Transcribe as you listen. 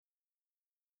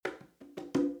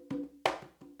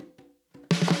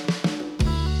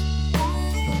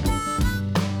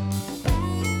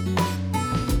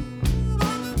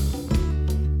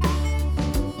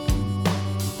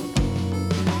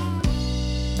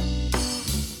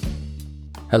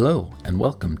Hello, and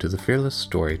welcome to the Fearless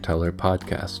Storyteller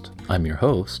podcast. I'm your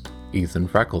host, Ethan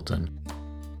Freckleton.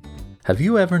 Have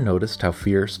you ever noticed how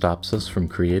fear stops us from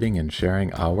creating and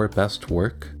sharing our best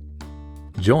work?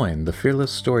 Join the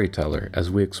Fearless Storyteller as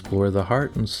we explore the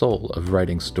heart and soul of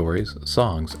writing stories,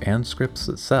 songs, and scripts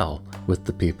that sell with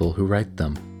the people who write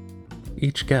them.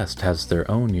 Each guest has their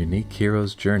own unique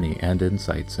hero's journey and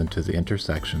insights into the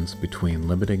intersections between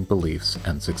limiting beliefs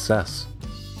and success.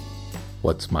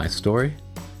 What's my story?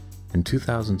 In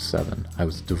 2007, I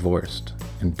was divorced,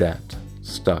 in debt,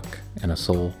 stuck in a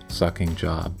soul-sucking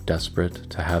job, desperate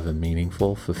to have a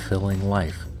meaningful, fulfilling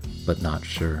life, but not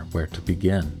sure where to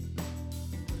begin.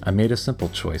 I made a simple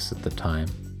choice at the time,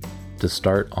 to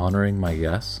start honoring my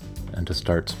yes and to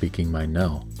start speaking my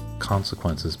no.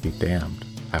 Consequences be damned.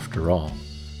 After all,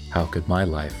 how could my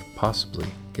life possibly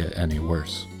get any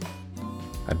worse?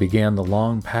 I began the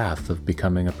long path of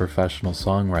becoming a professional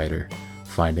songwriter,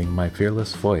 finding my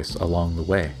fearless voice along the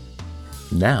way.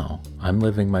 Now, I'm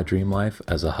living my dream life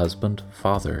as a husband,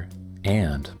 father,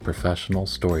 and professional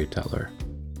storyteller.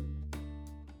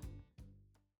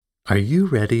 Are you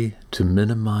ready to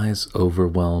minimize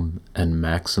overwhelm and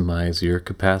maximize your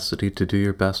capacity to do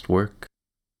your best work?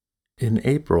 In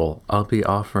April, I'll be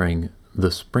offering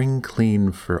the Spring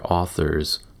Clean for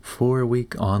Authors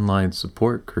 4-week online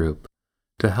support group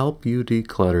to help you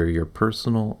declutter your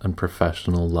personal and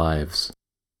professional lives.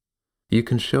 You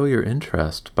can show your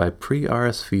interest by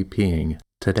pre-RSVPing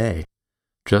today.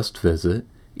 Just visit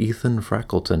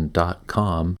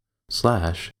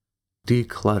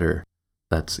ethanfreckleton.com/declutter.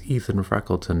 That's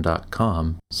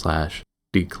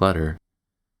ethanfreckleton.com/declutter.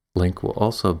 Link will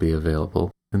also be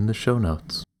available in the show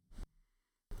notes.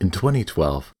 In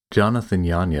 2012, Jonathan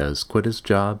Yanez quit his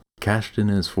job, cashed in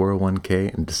his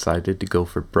 401k, and decided to go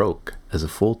for broke as a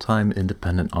full-time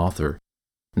independent author.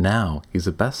 Now, he's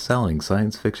a best-selling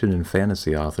science fiction and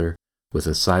fantasy author with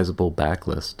a sizable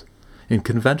backlist. In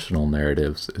conventional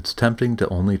narratives, it's tempting to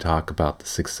only talk about the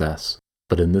success,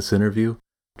 but in this interview,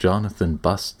 Jonathan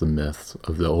busts the myths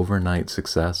of the overnight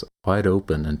success wide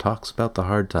open and talks about the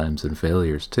hard times and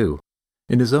failures too.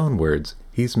 In his own words,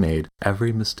 he's made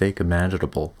every mistake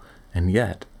imaginable, and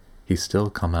yet, he's still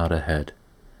come out ahead.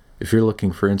 If you're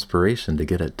looking for inspiration to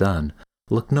get it done,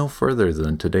 look no further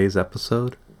than today's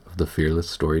episode of the Fearless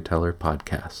Storyteller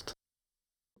podcast.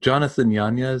 Jonathan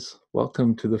Yanez,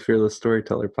 welcome to the Fearless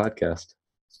Storyteller podcast.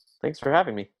 Thanks for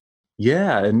having me.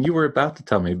 Yeah, and you were about to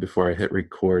tell me before I hit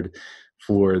record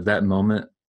for that moment,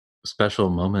 special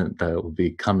moment that will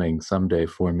be coming someday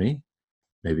for me,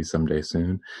 maybe someday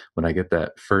soon, when I get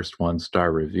that first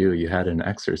 1-star review. You had an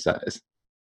exercise.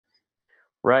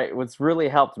 Right. What's really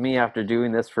helped me after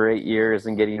doing this for 8 years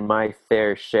and getting my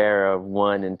fair share of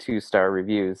 1 and 2-star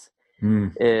reviews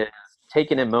is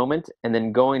taking a moment and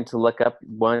then going to look up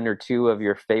 1 or 2 of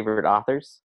your favorite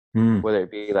authors, whether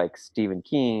it be like Stephen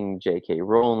King, J.K.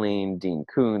 Rowling, Dean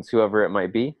Koontz, whoever it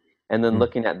might be, and then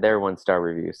looking at their 1-star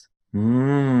reviews.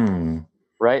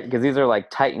 Right? Because these are like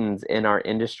titans in our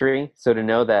industry. So to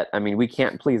know that, we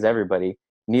can't please everybody.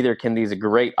 Neither can these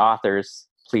great authors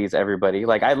please everybody.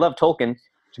 Like, I love Tolkien.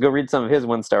 To go read some of his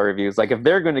 1-star reviews. Like, if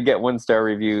they're going to get 1-star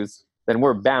reviews, then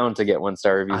we're bound to get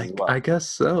 1-star reviews as well. I guess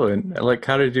so. And like,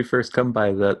 how did you first come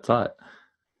by that thought?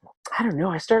 I don't know.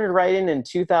 I started writing in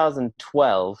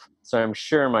 2012, so I'm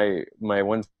sure my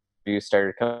 1-star reviews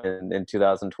started coming in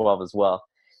 2012 as well.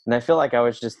 And I feel like I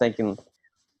was just thinking,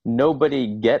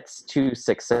 nobody gets to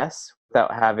success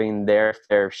without having their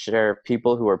fair share of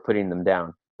people who are putting them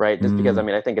down, right? Just because,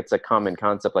 I think it's a common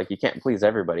concept. Like, you can't please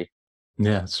everybody.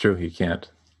 Yeah, it's true. You can't.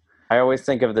 I always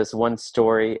think of this one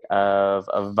story of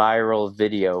a viral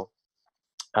video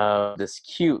of this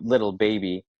cute little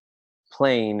baby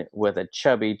playing with a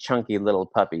chubby, chunky little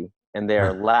puppy, and they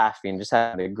are laughing, just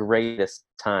having the greatest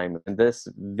time. And this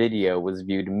video was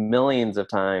viewed millions of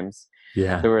times.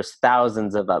 Yeah. There was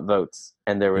thousands of upvotes,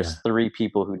 and there was 3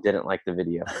 people who didn't like the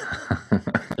video.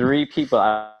 3 people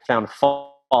I found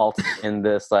fault in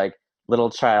this like little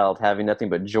child having nothing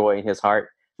but joy in his heart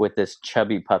with this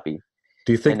chubby puppy.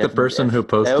 Do you think the person who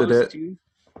posted it? Do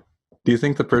you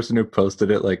think the person who posted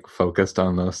it like focused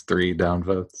on those 3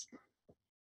 downvotes?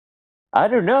 I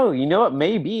don't know. You know, it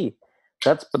may be.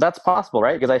 That's possible,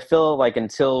 right? Because I feel like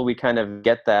until we kind of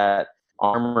get that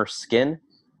armor skin,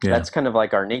 that's kind of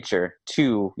like our nature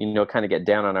to, kind of get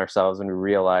down on ourselves when we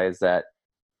realize that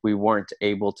we weren't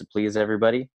able to please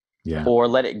everybody, or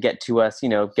let it get to us.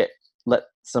 Let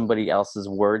somebody else's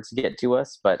words get to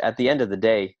us. But at the end of the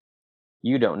day,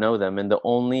 you don't know them, and the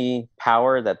only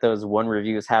power that those 1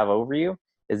 reviews have over you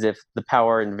is if the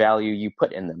power and value you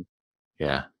put in them.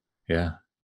 Yeah.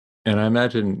 And I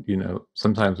imagine,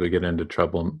 sometimes we get into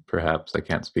trouble. Perhaps I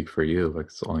can't speak for you, I can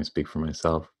only speak for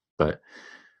myself. But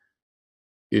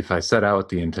if I set out with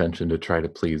the intention to try to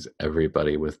please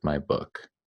everybody with my book,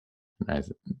 and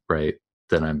right,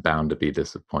 then I'm bound to be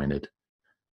disappointed.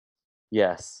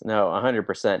 Yes, no,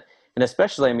 100%. And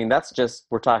especially, I mean, that's just,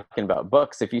 we're talking about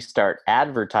books. If you start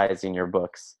advertising your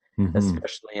books, Hmm.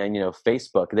 especially on,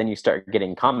 Facebook, then you start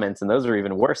getting comments, and those are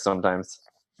even worse sometimes.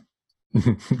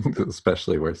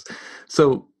 Especially worse.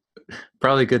 So,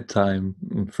 probably a good time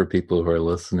for people who are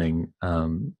listening,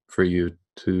 for you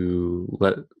to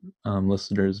let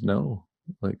listeners know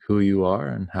like who you are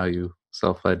and how you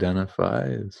self-identify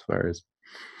as far as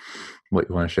what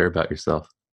you want to share about yourself.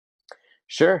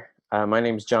 Sure. My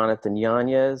name's Jonathan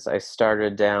Yanez. I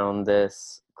started down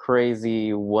this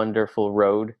crazy, wonderful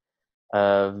road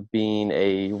of being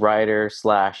a writer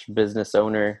slash business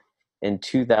owner in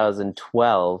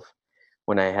 2012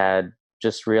 when I had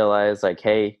just realized, like,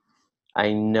 hey,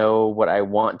 I know what I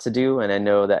want to do, and I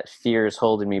know that fear is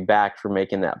holding me back from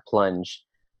making that plunge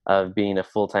of being a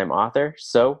full-time author.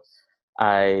 So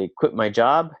I quit my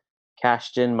job,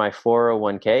 cashed in my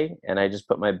 401k, and I just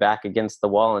put my back against the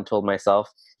wall and told myself,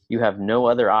 you have no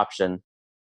other option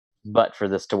but for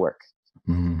this to work.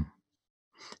 Mm.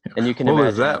 And you can What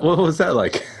was that? imagine, What was that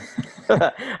like?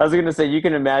 I was going to say, you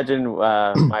can imagine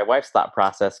my wife's thought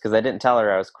process, because I didn't tell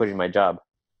her I was quitting my job.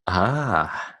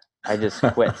 Ah. I just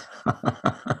quit.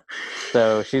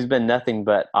 So she's been nothing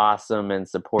but awesome and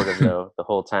supportive, though, the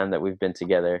whole time that we've been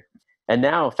together. And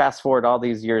now, fast forward all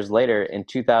these years later, in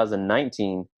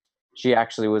 2019, she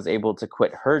actually was able to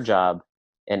quit her job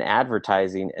in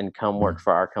advertising and come work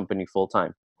for our company full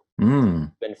time.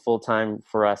 Mm. Been full time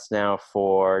for us now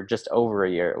for just over a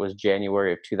year. It was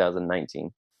January of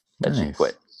 2019 that she Nice.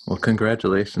 quit. Well,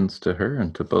 congratulations to her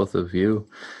and to both of you,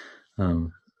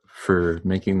 um, for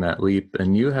making that leap.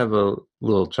 And you have a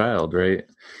little child, right?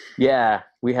 Yeah,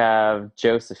 we have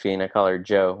Josephine. I call her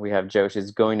Joe. We have Joe.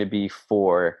 She's going to be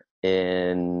 4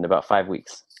 in about 5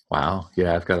 weeks. Wow.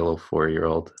 Yeah, I've got a little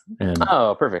 4-year-old. And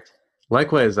Oh, perfect.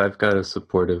 likewise, I've got a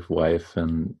supportive wife,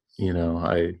 and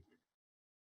I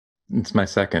it's my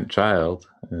second child,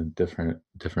 a different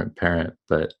parent,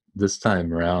 but this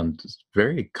time around, just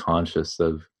very conscious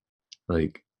of,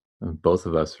 like, both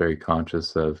of us very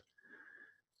conscious of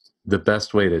the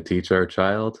best way to teach our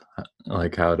child,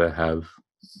 like how to have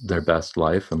their best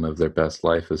life and live their best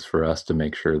life, is for us to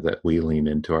make sure that we lean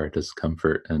into our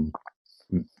discomfort and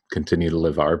continue to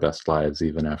live our best lives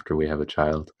even after we have a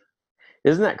child.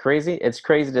 Isn't that crazy? It's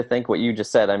crazy to think what you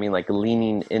just said. I mean, like,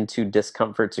 leaning into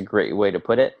discomfort's a great way to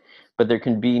put it, but there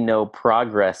can be no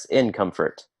progress in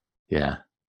comfort, Yeah.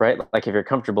 right? Like, if you're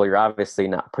comfortable, you're obviously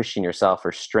not pushing yourself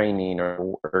or straining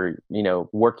or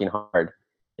working hard.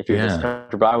 If you're just Yeah.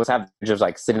 comfortable, I was having just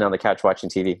like sitting on the couch watching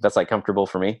TV. That's like comfortable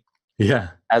for me, Yeah.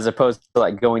 as opposed to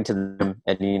like going to them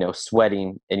and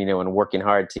sweating and working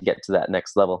hard to get to that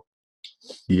next level.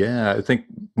 Yeah. I think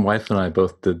my wife and I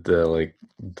both did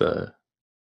the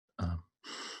um,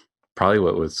 probably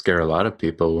what would scare a lot of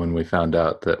people when we found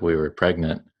out that we were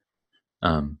pregnant.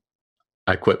 Um,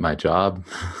 I quit my job,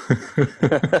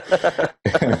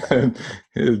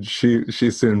 and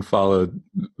she soon followed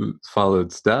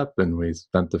step, and we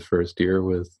spent the first year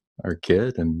with our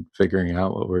kid and figuring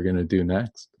out what we're going to do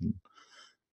next. And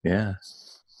yeah,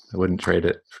 I wouldn't trade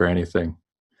it for anything.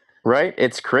 Right?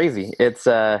 It's crazy. It's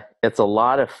a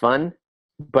lot of fun,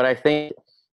 but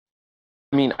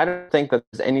I mean, I don't think that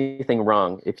there's anything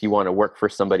wrong if you want to work for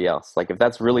somebody else. Like, if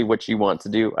that's really what you want to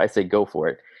do, I say go for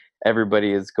it.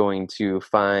 Everybody is going to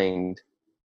find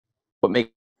what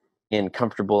makes them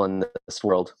comfortable in this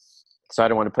world. So I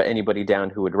don't want to put anybody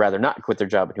down who would rather not quit their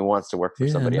job and who wants to work for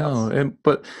Yeah, somebody no, else.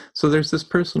 but so there's this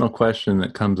personal question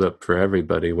that comes up for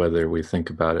everybody, whether we think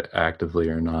about it actively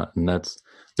or not, and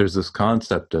there's this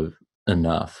concept of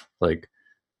enough, like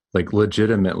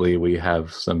legitimately we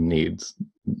have some needs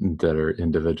that are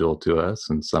individual to us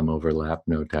and some overlap,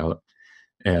 no doubt.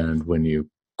 And when you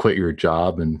quit your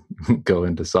job and go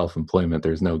into self-employment,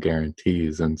 there's no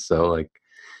guarantees. And so like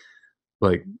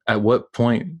at what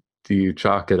point do you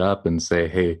chalk it up and say,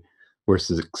 hey, we're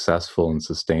successful and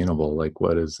sustainable? Like,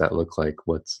 what does that look like?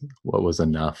 What was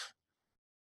enough?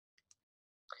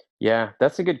 Yeah,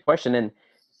 that's a good question. And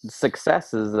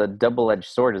success is a double-edged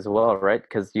sword as well, right?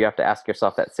 Because you have to ask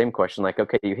yourself that same question. Like,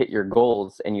 okay, you hit your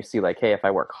goals and you see, like, hey, if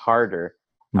I work harder,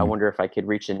 I Hmm. wonder if I could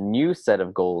reach a new set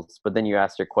of goals. But then you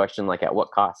ask your question, like, at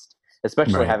what cost?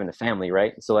 Especially Right. having a family,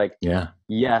 right? So, like, Yeah.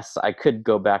 yes, I could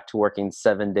go back to working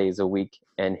 7 days a week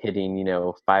and hitting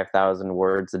 5,000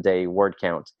 words a day word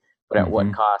count, but at what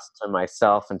Hmm. cost to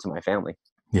myself and to my family?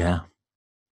 Yeah.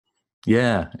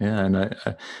 Yeah, yeah, and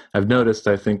I've noticed.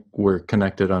 I think we're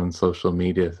connected on social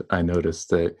media. I noticed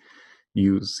that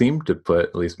you seem to put,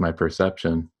 at least my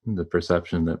perception, the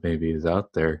perception that maybe is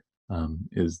out there,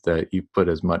 is that you put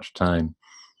as much time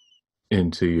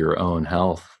into your own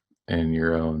health and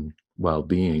your own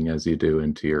well-being as you do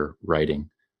into your writing.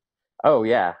 Oh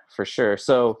yeah, for sure.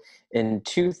 So in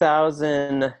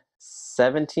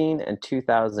 2017 and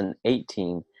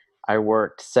 2018, I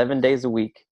worked 7 days a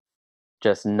week,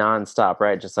 just nonstop,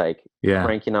 right? Just like Yeah.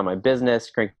 cranking on my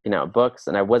business, cranking out books,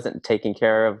 and I wasn't taking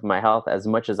care of my health as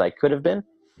much as I could have been.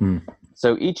 Hmm.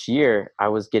 So each year I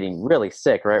was getting really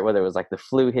sick, right? Whether it was like the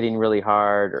flu hitting really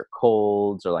hard or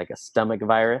colds or like a stomach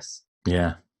virus.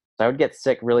 Yeah. So I would get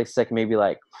sick, really sick, maybe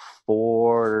like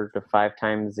 4 to 5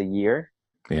 times a year.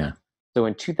 Yeah. So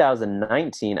in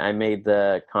 2019, I made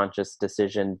the conscious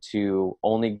decision to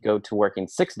only go to working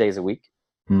 6 days a week.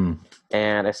 Hmm.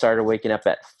 And I started waking up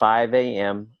at 5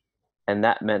 a.m. And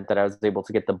that meant that I was able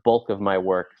to get the bulk of my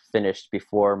work finished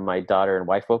before my daughter and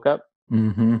wife woke up.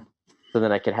 Mm-hmm. So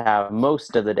then I could have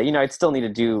most of the day. I'd still need to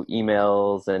do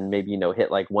emails and maybe, hit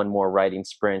like one more writing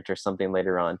sprint or something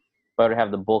later on. But I would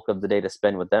have the bulk of the day to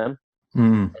spend with them.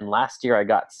 Mm. And last year I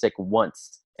got sick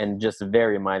once and just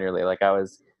very minorly. Like I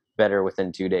was better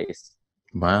within 2 days.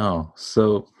 Wow.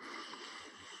 So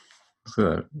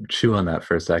chew on that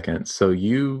for a second. So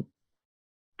you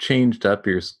changed up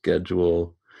your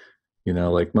schedule,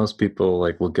 like most people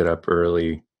like will get up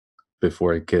early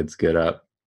before kids get up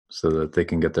so that they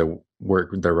can get their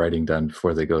writing done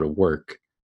before they go to work.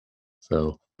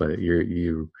 So, but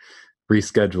you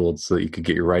rescheduled so that you could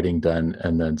get your writing done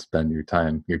and then spend your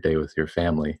day with your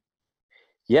family.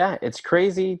 Yeah, it's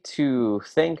crazy to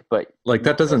think, but Like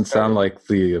that once I doesn't sound started, like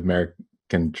the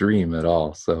American dream at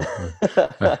all. So,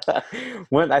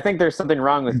 when I think there's something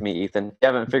wrong with me, Ethan. You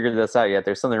haven't figured this out yet.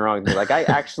 There's something wrong with me. Like I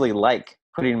actually like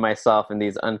putting myself in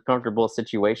these uncomfortable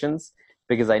situations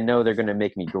because I know they're going to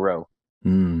make me grow.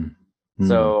 mm, mm,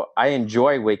 So I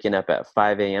enjoy waking up at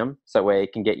 5 a.m. So that way I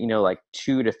can get, like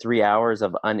 2 to 3 hours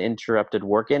of uninterrupted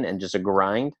work in and just a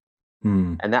grind.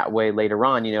 mm, And that way later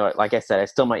on, like I said, I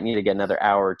still might need to get another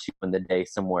hour or two in the day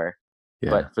somewhere.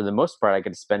 yeah. But for the most part, I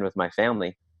get to spend with my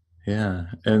family. Yeah.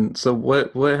 And so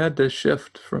what had to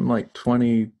shift from like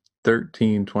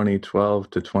 2013, 2012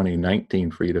 to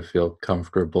 2019 for you to feel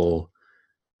comfortable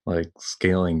like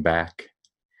scaling back?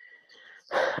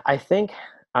 I think,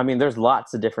 there's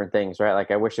lots of different things, right? Like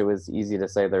I wish it was easy to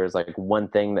say there's like one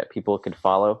thing that people could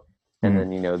follow and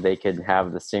Mm, then, they could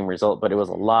have the same result, but it was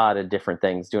a lot of different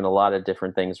things, doing a lot of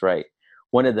different things right.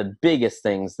 One of the biggest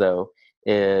things though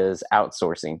is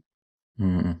outsourcing.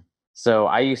 mm, So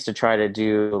I used to try to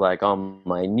do like all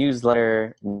my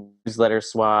newsletter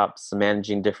swaps,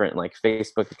 managing different like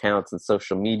Facebook accounts and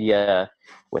social media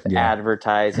with yeah.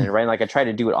 advertising and writing. Like I tried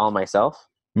to do it all myself.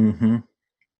 Mm-hmm.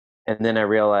 And then I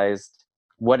realized,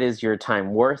 what is your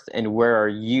time worth and where are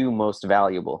you most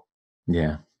valuable?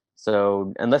 Yeah.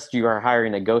 So unless you are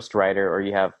hiring a ghostwriter or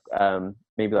you have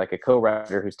maybe like a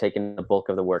co-writer who's taking the bulk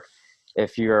of the work,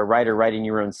 if you're a writer writing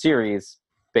your own series,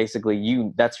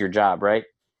 basically that's your job, right?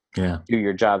 Yeah. Do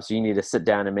your job. So you need to sit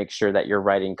down and make sure that you're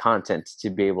writing content to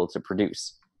be able to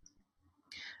produce.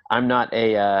 I'm not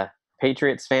a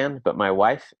Patriots fan, but my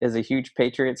wife is a huge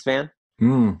Patriots fan.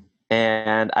 Mm,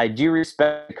 And I do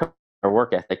respect her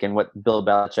work ethic. And what Bill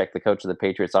Belichick, the coach of the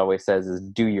Patriots, always says is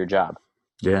do your job.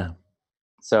 yeah.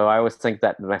 So I always think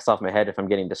that myself in my head if I'm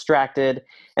getting distracted.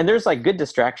 And there's like good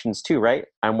distractions too, right?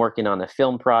 I'm working on a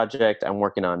film project. I'm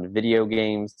working on video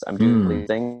games. I'm doing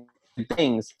Mm, these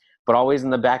things. But always in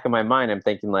the back of my mind, I'm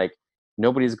thinking like,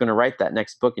 nobody's going to write that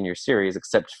next book in your series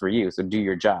except for you. So do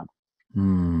your job.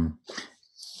 mm.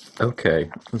 Okay.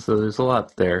 So there's a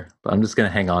lot there, but I'm just going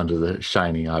to hang on to the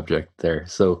shiny object there.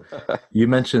 So you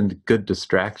mentioned good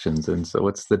distractions. And so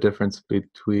what's the difference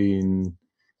between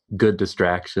good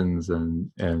distractions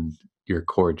and your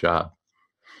core job?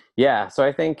 Yeah, so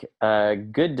I think a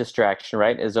good distraction,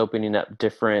 right, is opening up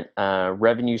different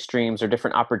revenue streams or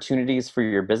different opportunities for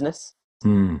your business.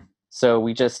 Mm, So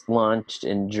we just launched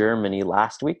in Germany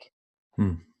last week,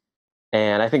 mm,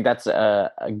 and I think that's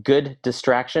a good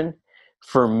distraction.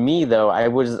 For me, though, I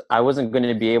wasn't going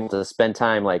to be able to spend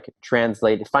time like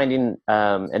finding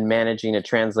and managing a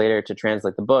translator to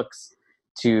translate the books,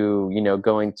 to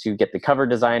going to get the cover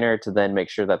designer to then make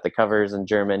sure that the cover is in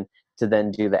German, to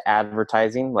then do the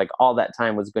advertising. Like all that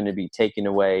time was going to be taken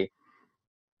away,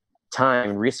 time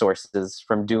and resources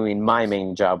from doing my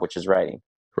main job, which is writing.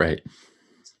 right.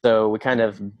 So we kind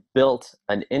of built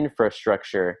an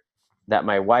infrastructure that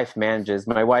my wife manages.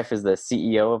 My wife is the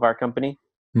CEO of our company.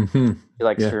 Mm-hmm. She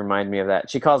likes Yeah. to remind me of that.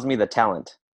 She calls me the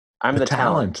talent. I'm the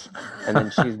talent. And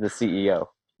then she's the CEO.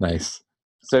 Nice.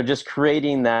 So just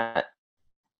creating that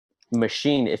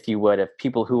machine, if you would, of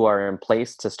people who are in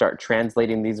place to start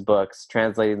translating these books,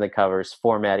 translating the covers,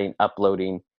 formatting,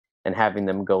 uploading, and having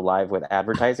them go live with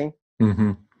advertising.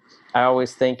 Mm-hmm. I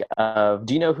always think of,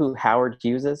 do you know who Howard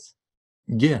Hughes is?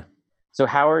 Yeah. So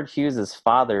Howard Hughes's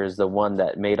father is the one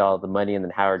that made all the money, and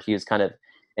then Howard Hughes kind of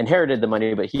inherited the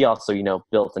money, but he also,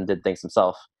 built and did things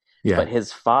himself. Yeah. But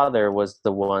his father was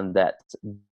the one that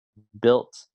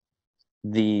built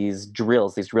these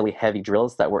drills, these really heavy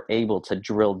drills that were able to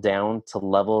drill down to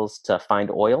levels to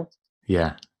find oil.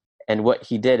 Yeah. And what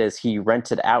he did is he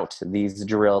rented out these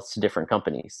drills to different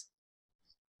companies.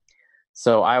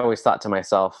 So I always thought to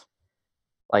myself,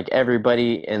 like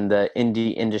everybody in the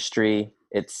indie industry,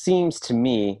 it seems to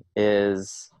me,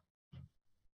 is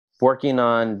working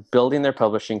on building their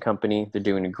publishing company. They're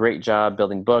doing a great job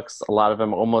building books. A lot of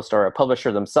them almost are a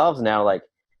publisher themselves now, like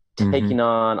taking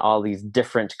on all these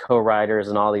different co-writers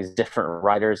and all these different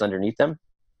writers underneath them.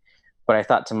 But I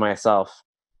thought to myself,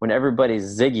 when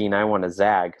everybody's zigging, I want to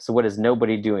zag. So what is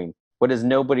nobody doing? What does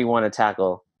nobody want to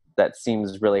tackle that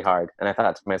seems really hard? And I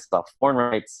thought to myself, foreign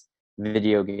rights,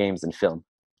 video games, and film.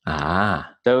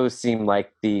 Those seem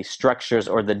like the structures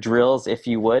or the drills, if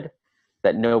you would,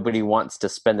 that nobody wants to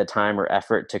spend the time or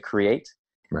effort to create.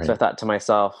 Right. So I thought to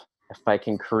myself, if I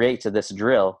can create this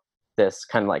drill, this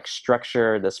kind of like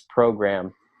structure, this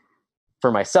program for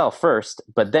myself first,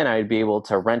 but then I'd be able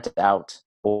to rent it out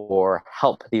or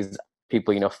help these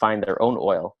people, find their own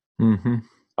oil. Mm-hmm.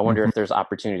 I wonder if there's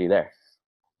opportunity there.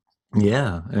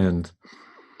 Yeah. And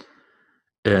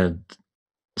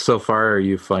so far, are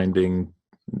you finding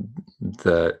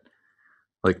that,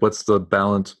 like, what's the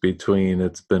balance between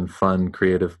it's been fun,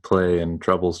 creative play and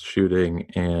troubleshooting,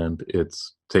 and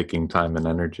it's taking time and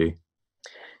energy?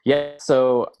 Yeah,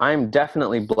 so I'm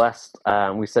definitely blessed.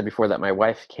 We said before that my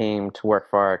wife came to work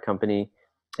for our company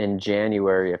in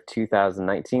January of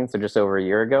 2019, so just over a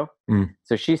year ago.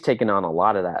 So she's taken on a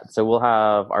lot of that. So we'll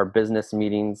have our business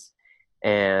meetings,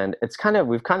 and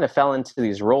we've kind of fell into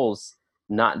these roles,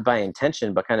 not by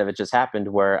intention, but kind of it just happened,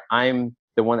 where I'm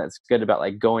the one that's good about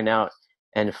like going out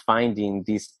and finding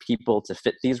these people to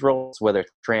fit these roles, whether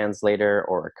it's a translator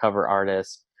or a cover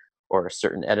artist or a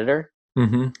certain editor.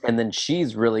 Mm-hmm. And then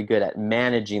she's really good at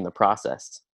managing the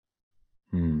process.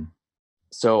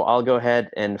 So I'll go ahead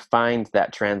and find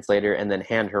that translator and then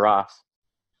hand her off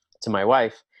to my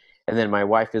wife. And then my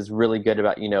wife is really good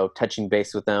about, touching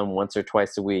base with them once or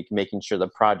twice a week, making sure the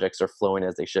projects are flowing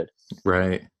as they should.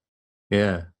 Right.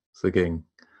 Yeah. So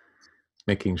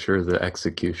making sure the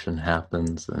execution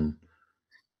happens and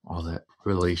all that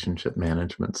relationship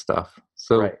management stuff.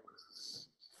 So, right.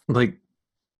 Like,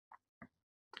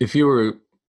 if you were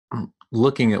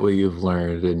looking at what you've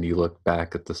learned and you look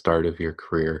back at the start of your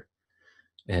career,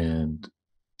 and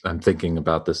I'm thinking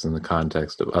about this in the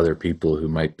context of other people who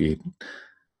might be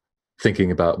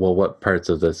thinking about, well, what parts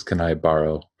of this can I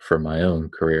borrow for my own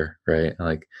career, right?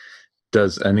 Like,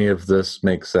 does any of this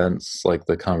make sense? Like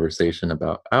the conversation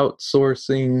about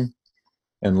outsourcing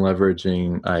and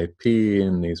leveraging IP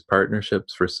and these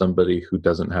partnerships for somebody who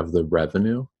doesn't have the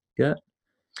revenue yet?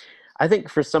 I think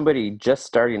for somebody just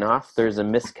starting off, there's a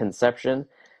misconception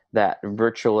that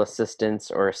virtual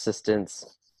assistants or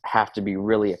assistants have to be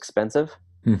really expensive.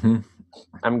 Mm-hmm.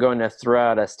 I'm going to throw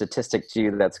out a statistic to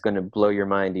you that's going to blow your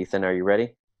mind, Ethan. Are you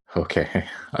ready? Okay.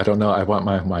 I don't know. I want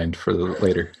my mind for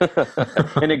later.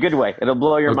 In a good way. It'll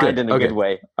blow your mind in a good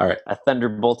way. All right. A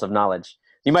thunderbolt of knowledge.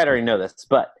 You might already know this,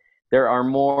 but there are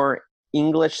more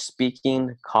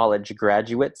English-speaking college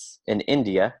graduates in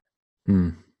India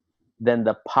than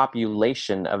the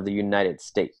population of the United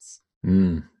States.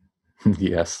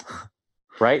 Yes.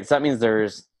 Right? So that means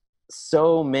there's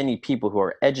so many people who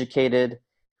are educated,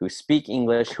 who speak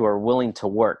English, who are willing to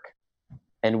work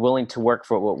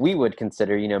for what we would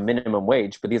consider, minimum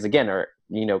wage. But these, again, are,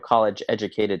 college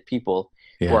educated people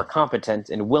who are competent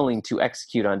and willing to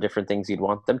execute on different things you'd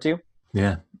want them to.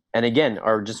 Yeah. And again,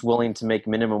 are just willing to make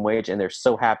minimum wage, and they're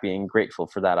so happy and grateful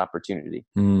for that opportunity.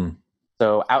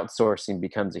 So outsourcing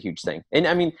becomes a huge thing. And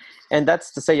I mean, and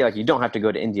that's to say, like, you don't have to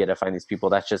go to India to find these people.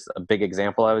 That's just a big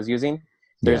example I was using.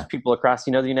 There's people across,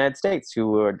 the United States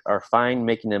who are fine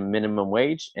making a minimum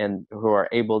wage and who are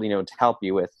able, to help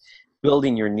you with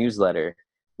building your newsletter,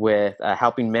 with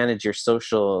helping manage your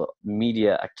social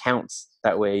media accounts.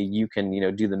 That way you can,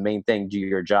 do the main thing, do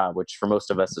your job, which for most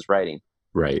of us is writing.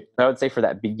 Right. So I would say for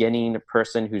that beginning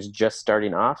person who's just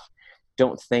starting off,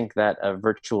 don't think that a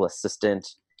virtual assistant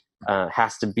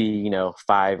has to be,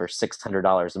 $500 or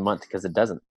 $600 a month, because it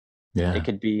doesn't. Yeah. It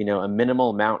could be, a minimal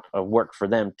amount of work for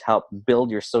them to help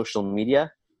build your social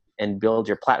media and build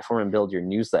your platform and build your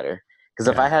newsletter. Because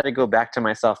if I had to go back to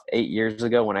myself 8 years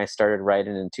ago when I started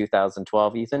writing in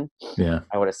 2012, Ethan,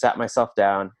 I would have sat myself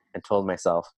down and told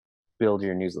myself, build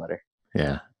your newsletter.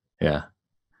 Yeah. Yeah.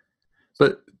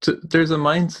 But there's a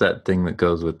mindset thing that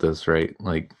goes with this, right?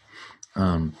 Like,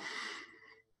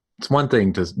 it's one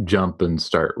thing to jump and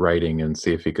start writing and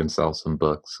see if you can sell some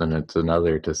books. And it's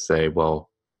another to say,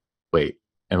 well, wait,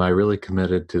 am I really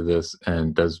committed to this?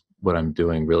 And does what I'm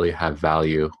doing really have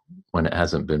value when it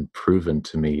hasn't been proven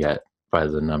to me yet by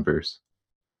the numbers?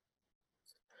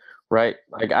 Right.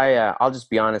 Like I'll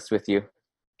just be honest with you.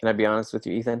 Can I be honest with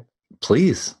you, Ethan?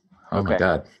 Please. Oh my Okay.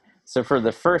 God. So for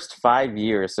the first 5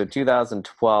 years, so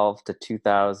 2012 to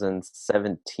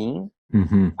 2017,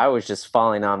 I was just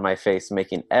falling on my face,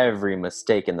 making every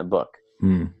mistake in the book.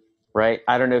 Right?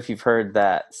 I don't know if you've heard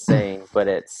that saying, but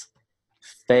it's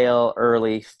fail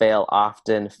early, fail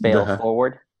often, fail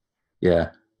forward.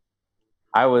 Yeah.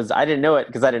 I didn't know it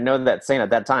because I didn't know that saying at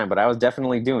that time, but I was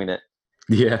definitely doing it.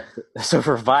 Yeah. So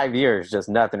for 5 years, just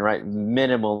nothing, right?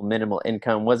 Minimal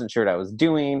income. Wasn't sure what I was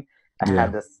doing. I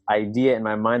had this idea in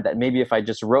my mind that maybe if I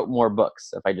just wrote more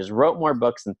books,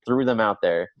 and threw them out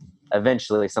there,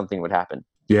 eventually something would happen.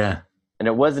 Yeah. And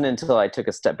it wasn't until I took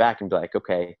a step back and be like,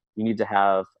 okay, you need to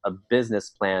have a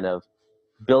business plan of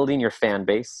building your fan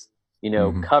base,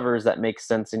 covers that make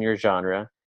sense in your genre,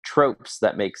 tropes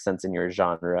that make sense in your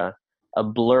genre, a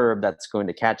blurb that's going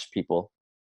to catch people,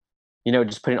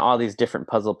 just putting all these different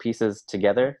puzzle pieces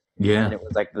together. Yeah. And it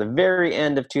was like the very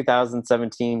end of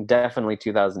 2017, definitely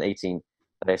 2018,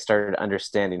 that I started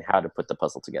understanding how to put the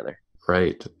puzzle together.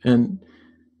 Right. And,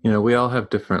 we all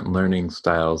have different learning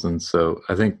styles. And so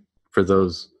I think for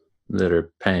those that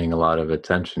are paying a lot of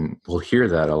attention, we'll hear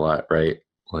that a lot, right?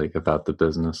 Like about the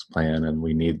business plan and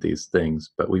we need these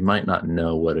things, but we might not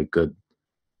know what a good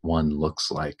one looks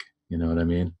like. You know what I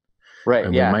mean? Right.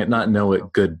 And yeah. we might not know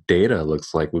what good data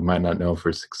looks like. We might not know if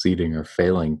we're succeeding or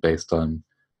failing based on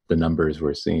the numbers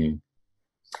we're seeing.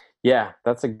 Yeah,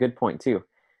 that's a good point too.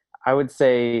 I would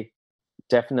say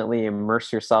definitely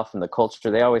immerse yourself in the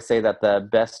culture. They always say that the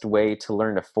best way to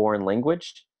learn a foreign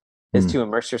language is to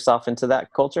immerse yourself into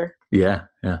that culture. Yeah,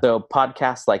 yeah. So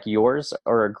podcasts like yours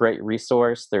are a great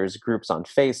resource. There's groups on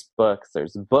Facebook.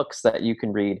 There's books that you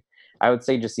can read. I would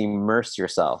say just immerse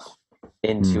yourself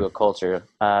into a culture.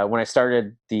 When I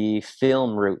started the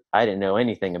film route, I didn't know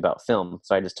anything about film.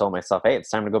 So I just told myself, hey, it's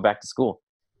time to go back to school.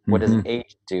 What does an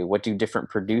agent do? What do different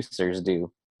producers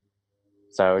do?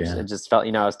 So it just felt,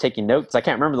 I was taking notes. I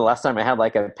can't remember the last time I had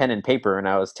like a pen and paper and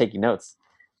I was taking notes,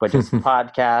 but just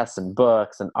podcasts and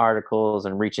books and articles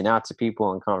and reaching out to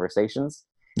people and conversations.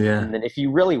 Yeah. And then if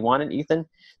you really want it, Ethan,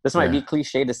 this might be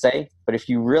cliche to say, but if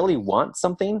you really want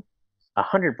something,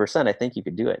 100%, I think you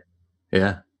could do it.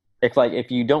 Yeah.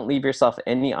 If you don't leave yourself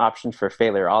any option for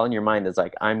failure, all in your mind is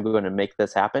like, I'm going to make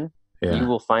this happen. You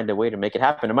will find a way to make it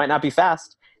happen. It might not be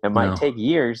fast. It might take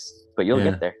years, but you'll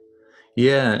get there.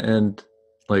 Yeah. And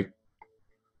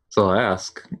so I'll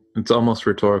ask, it's almost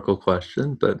rhetorical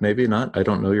question, but maybe not. I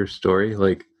don't know your story.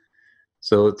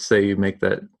 So let's say you make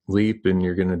that leap and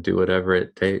you're going to do whatever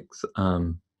it takes.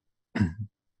 Can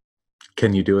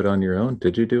you do it on your own?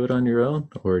 Did you do it on your own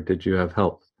or did you have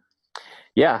help?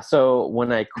 Yeah. So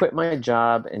when I quit my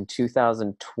job in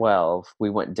 2012, we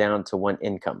went down to one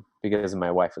income because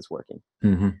my wife was working.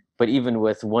 But even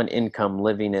with one income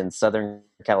living in Southern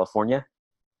California,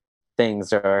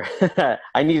 things are,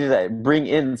 I needed to bring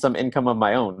in some income of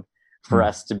my own for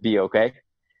us to be okay.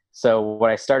 So what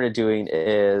I started doing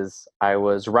is I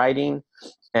was writing,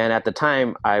 and at the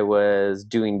time I was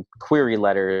doing query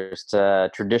letters to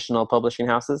traditional publishing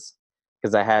houses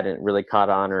because I hadn't really caught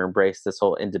on or embraced this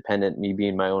whole independent, me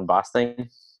being my own boss thing.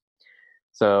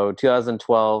 So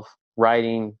 2012,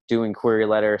 writing, doing query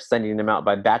letters, sending them out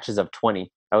by batches of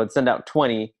 20. I would send out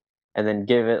 20 and then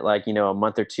give it a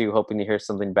month or two, hoping to hear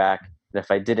something back. And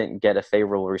if I didn't get a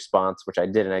favorable response, which I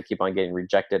didn't, I keep on getting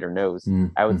rejected or no's,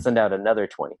 I would send out another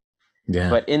 20. Yeah.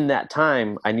 But in that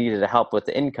time, I needed help with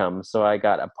the income. So I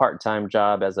got a part-time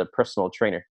job as a personal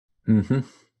trainer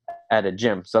at a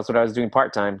gym. So that's what I was doing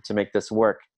part-time to make this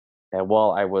work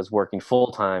while I was working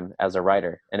full-time as a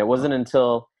writer. And it wasn't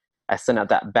until I sent out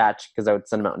that batch, because I would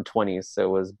send them out in 20s. So it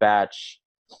was batch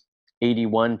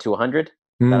 81 to 100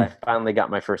 that I finally got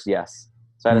my first yes.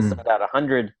 So I had to send out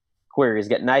 100 queries,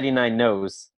 get 99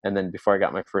 no's, and then before I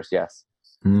got my first yes.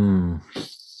 And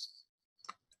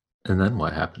then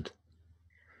what happened?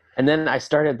 And then I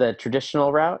started the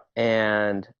traditional route.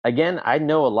 And again, I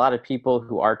know a lot of people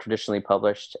who are traditionally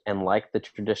published and like the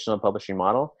traditional publishing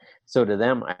model. So to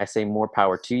them, I say more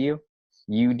power to you.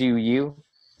 You do you.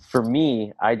 For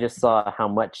me, I just saw how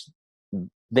much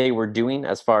they were doing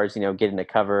as far as, getting a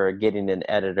cover, getting an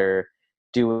editor,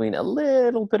 doing a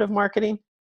little bit of marketing,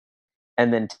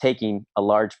 and then taking a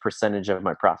large percentage of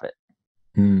my profit.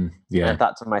 And I Yeah.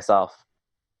 thought to myself,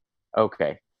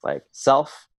 okay, like,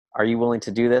 self, are you willing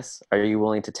to do this? Are you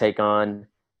willing to take on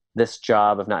this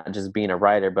job of not just being a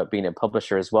writer, but being a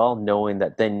publisher as well, knowing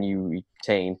that then you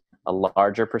retain a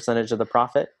larger percentage of the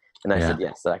profit? And I Yeah. said,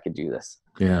 yes, that I could do this.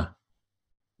 Yeah.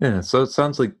 Yeah. So it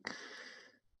sounds like,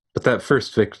 but that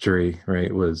first victory,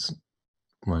 right, was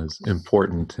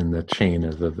important in the chain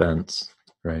of events,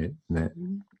 right?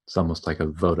 And it's almost like a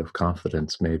vote of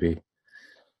confidence, maybe.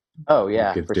 Oh, You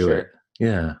yeah, could for do it. sure.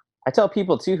 Yeah. I tell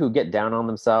people too who get down on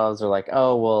themselves, or like,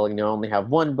 oh, well, only have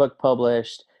one book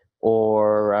published,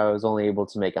 or I was only able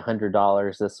to make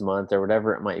 $100 this month, or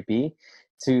whatever it might be,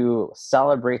 to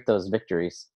celebrate those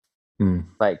victories.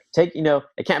 Like, take,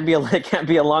 it can't be it can't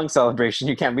be a long celebration.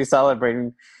 You can't be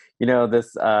celebrating,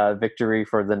 this victory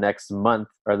for the next month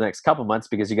or the next couple months,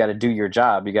 because you got to do your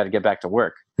job. You got to get back to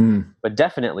work. But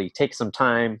definitely take some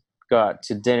time, go out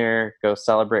to dinner, go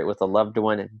celebrate with a loved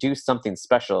one, and do something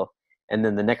special. And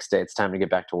then the next day, it's time to get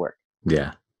back to work.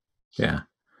 Yeah. Yeah.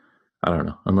 I don't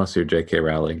know. Unless you're J.K.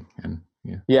 Rowling, and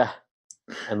Yeah.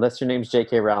 Unless your name's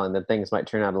J.K. Rowling, then things might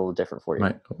turn out a little different for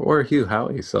you. Or Hugh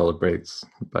Howey celebrates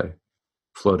by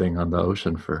floating on the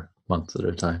ocean for months at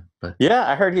a time. But yeah,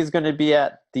 I heard he's going to be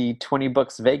at the 20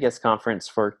 Books Vegas conference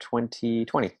for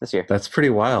 2020 this year. That's pretty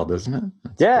wild, isn't it?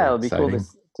 That's yeah, it'll be cool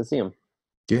to see him.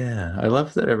 Yeah, I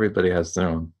love that everybody has their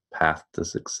own path to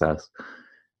success.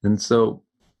 And so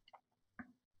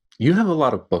you have a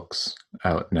lot of books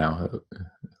out now. It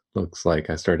looks like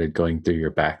I started going through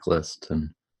your backlist,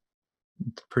 and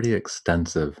it's pretty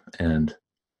extensive. And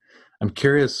I'm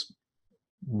curious,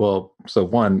 well, so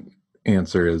one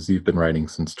answer is you've been writing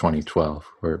since 2012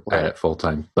 or at it full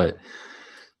time. But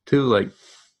two, like,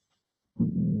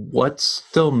 what's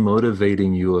still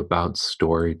motivating you about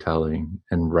storytelling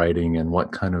and writing, and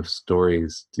what kind of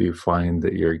stories do you find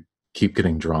that you keep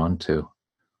getting drawn to?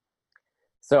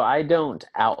 So I don't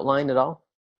outline at all.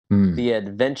 The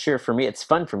adventure for me, it's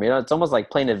fun for me. It's almost like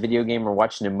playing a video game or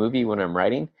watching a movie when I'm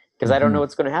writing, because I don't know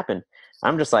what's going to happen.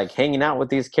 I'm just like hanging out with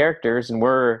these characters, and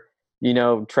we're,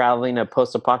 traveling a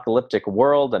post-apocalyptic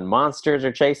world, and monsters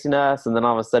are chasing us, and then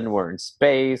all of a sudden we're in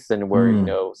space, and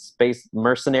we're, space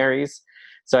mercenaries.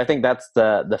 So I think that's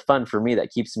the fun for me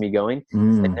that keeps me going.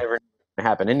 It never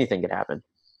happen. Anything could happen.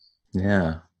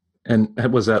 Yeah. And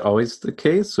was that always the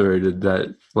case, or did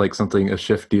that a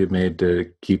shift you made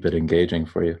to keep it engaging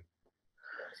for you?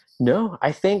 No,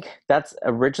 I think that's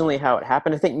originally how it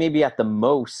happened. I think maybe at the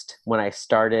most when I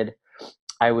started,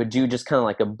 I would do just kind of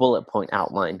like a bullet point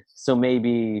outline. So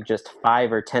maybe just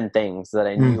 5 or 10 things that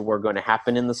I knew were going to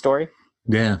happen in the story.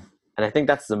 Yeah. And I think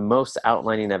that's the most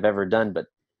outlining I've ever done, but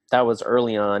that was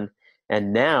early on.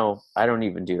 And now I don't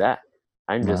even do that.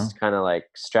 I'm just kind of like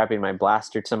strapping my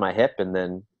blaster to my hip, and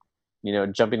then,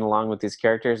 jumping along with these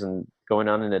characters and going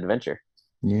on an adventure.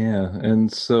 Yeah.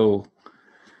 And so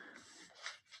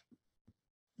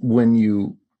when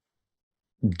you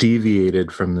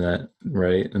deviated from that,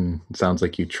 right, and it sounds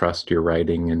like you trust your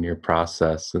writing and your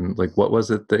process, and like, what was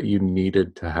it that you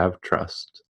needed to have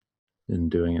trust in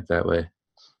doing it that way?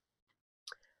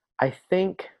 I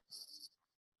think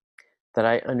that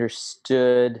I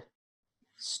understood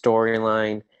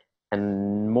storyline,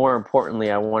 and more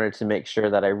importantly, I wanted to make sure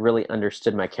that I really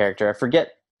understood my character. I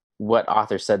forget what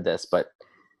author said this, but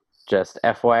just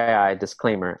FYI,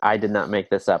 disclaimer, I did not make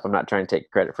this up. I'm not trying to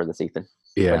take credit for this, Ethan.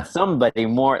 Yeah. But somebody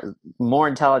more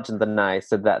intelligent than I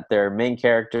said that their main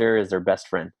character is their best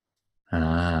friend. So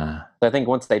I think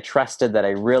once they trusted that I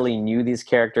really knew these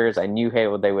characters, I knew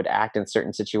how they would act in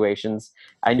certain situations.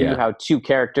 I knew how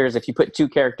if you put two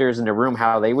characters in a room,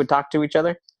 how they would talk to each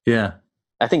other. Yeah.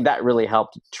 I think that really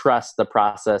helped trust the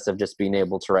process of just being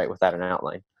able to write without an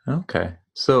outline. Okay.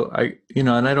 So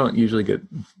and I don't usually get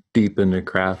deep into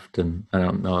craft, and I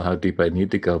don't know how deep I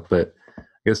need to go, but I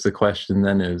guess the question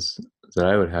then that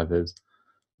I would have is,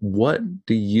 what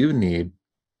do you need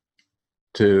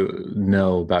to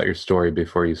know about your story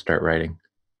before you start writing?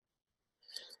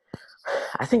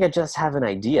 I think I just have an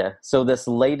idea. So this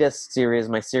latest series,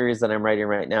 my series that I'm writing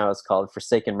right now, is called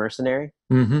Forsaken Mercenary.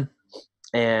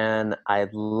 And I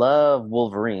love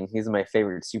Wolverine. He's my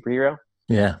favorite superhero.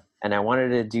 Yeah. And I wanted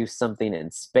to do something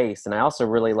in space. And I also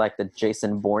really like the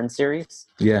Jason Bourne series.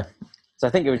 Yeah. So I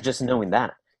think it was just knowing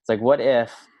that. It's like, what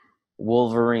if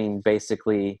Wolverine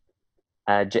basically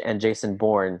and Jason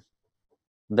Bourne,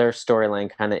 their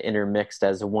storyline kind of intermixed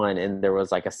as one, and there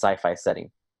was like a sci-fi setting?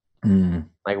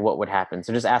 Like, what would happen?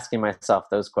 So just asking myself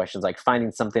those questions, like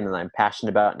finding something that I'm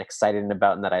passionate about and excited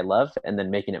about and that I love, and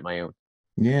then making it my own.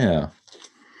 Yeah,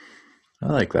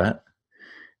 I like that.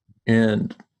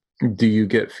 And do you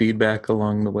get feedback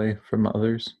along the way from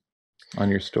others on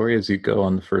your story as you go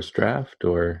on the first draft,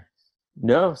 or?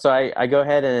 No, so I go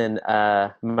ahead and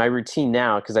my routine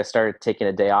now, because I started taking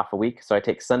a day off a week. So I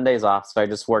take Sundays off. So I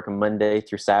just work Monday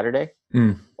through Saturday,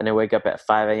 Mm, and I wake up at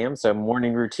 5 a.m. So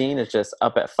morning routine is just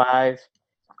up at 5,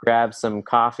 grab some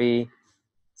coffee,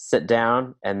 sit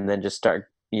down, and then just start,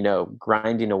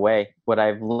 grinding away. What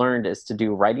I've learned is to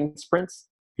do writing sprints.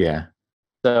 yeah,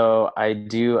 So I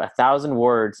do 1,000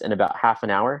 words in about half an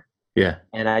hour, yeah,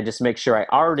 and I just make sure I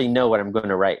already know what I'm going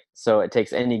to write. So it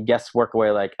takes any guesswork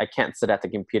away. Like, I can't sit at the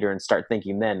computer and start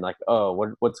thinking then, like, oh,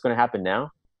 what's going to happen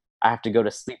now? I have to go to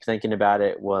sleep thinking about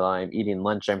it. While I'm eating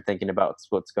lunch, I'm thinking about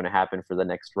what's going to happen for the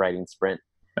next writing sprint.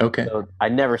 okay, So I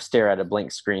never stare at a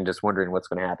blank screen just wondering what's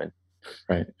going to happen.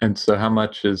 right. And so how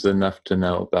much is enough to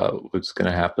know about what's going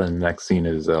to happen? Next scene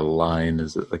is a line,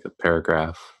 is it like a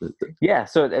paragraph? Yeah,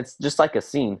 so it's just like a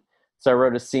scene. So I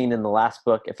wrote a scene in the last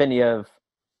book. If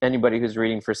anybody who's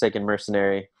reading Forsaken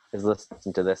Mercenary is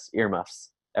listening to this, earmuffs,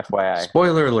 FYI.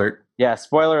 Spoiler alert. Yeah,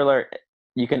 spoiler alert.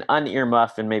 You can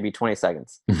un-earmuff in maybe 20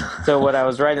 seconds. So what I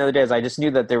was writing the other day is I just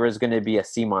knew that there was going to be a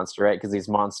sea monster, right? Because these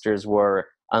monsters were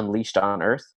unleashed on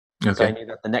Earth. So I Okay. knew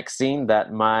that the next scene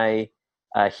that my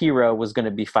hero was going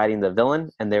to be fighting the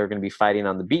villain, and they were going to be fighting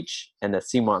on the beach, and the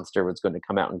sea monster was going to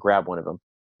come out and grab one of them.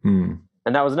 Hmm.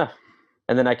 And that was enough.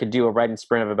 And then I could do a writing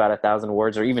sprint of about 1,000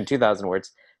 words or even 2,000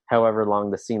 words, however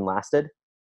long the scene lasted,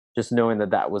 just knowing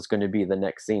that that was going to be the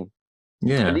next scene. And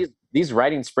Yeah. these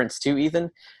writing sprints too, Ethan,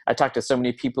 I talk to so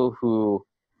many people who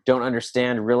don't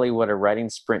understand really what a writing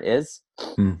sprint is.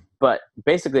 Hmm. But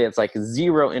basically, it's like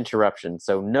zero interruption.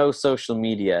 So no social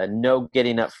media, no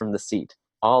getting up from the seat.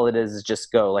 All it is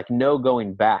just go, like no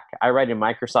going back. I write in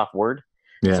Microsoft Word.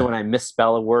 So Yeah. when I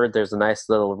misspell a word, there's a nice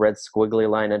little red squiggly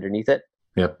line underneath it.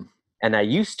 Yep. And I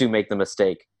used to make the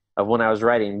mistake of, when I was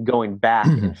writing, going back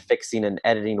and fixing and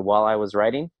editing while I was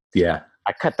writing. Yeah.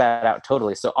 I cut that out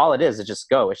totally. So all it is just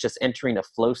go. It's just entering a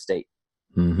flow state.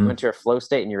 You Mm-hmm. enter a flow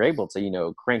state and you're able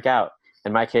to, crank out,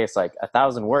 in my case, like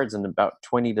 1,000 words in about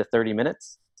 20 to 30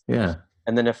 minutes. Yeah.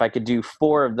 And then if I could do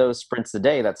 4 of those sprints a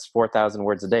day, that's 4,000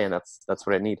 words a day. And that's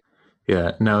what I need.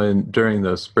 Yeah. Now, during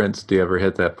those sprints, do you ever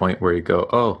hit that point where you go,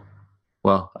 oh,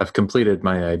 well, I've completed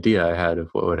my idea I had of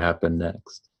what would happen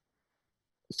next?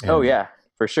 Oh And yeah,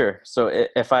 for sure. So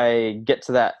if I get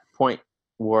to that point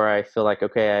where I feel like,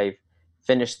 okay, I've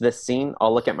finished this scene,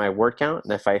 I'll look at my word count,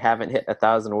 and if I haven't hit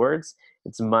 1,000 words,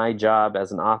 it's my job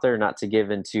as an author not to give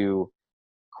into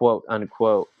quote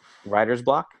unquote writer's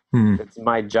block. hmm, It's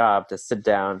my job to sit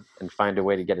down and find a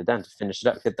way to get it done, to finish it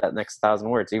up, hit that next 1,000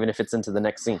 words, even if it's into the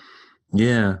next scene.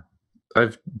 yeah,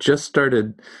 I've just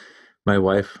started. My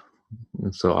wife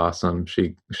is so awesome.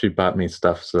 She bought me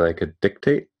stuff so that I could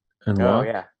dictate and Oh walk.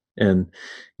 yeah. And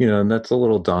and that's a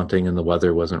little daunting, and the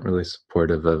weather wasn't really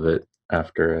supportive of it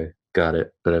after I got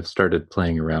it, but I've started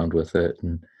playing around with it,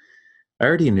 and I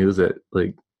already knew that,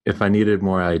 like, if I needed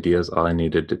more ideas, all I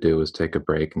needed to do was take a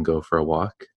break and go for a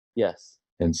walk. Yes.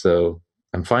 And so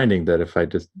I'm finding that if I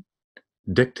just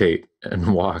dictate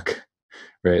and walk,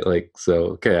 right? Like, so,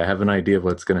 okay, I have an idea of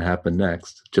what's going to happen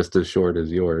next, just as short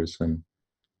as yours. And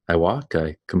I walk,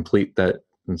 I complete that.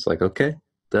 And it's like, okay,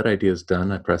 that idea is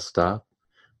done. I press stop.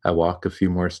 I walk a few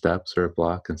more steps or a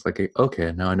block. And it's like,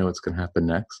 okay, now I know what's going to happen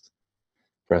next.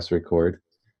 Press record.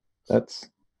 That's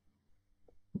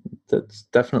that's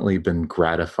definitely been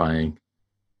gratifying.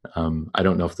 I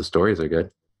don't know if the stories are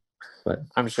good, but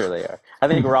I'm sure they are. I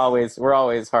think we're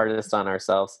always hardest on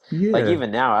ourselves. Like yeah,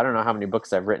 even now, I don't know how many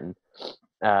books I've written,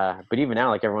 but even now,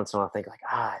 like every once in a while, I think like,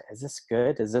 is this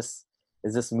good? Is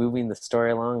this moving the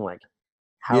story along? Like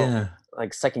how, yeah,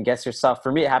 like, second guess yourself.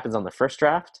 For me, it happens on the first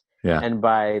draft, yeah, and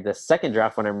by the second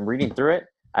draft, when I'm reading through it,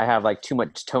 I have like too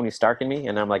much Tony Stark in me,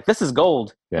 and I'm like, this is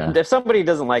gold. yeah, If somebody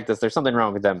doesn't like this, there's something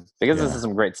wrong with them, because this is yeah.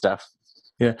 some great stuff.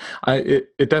 Yeah,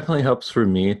 it definitely helps for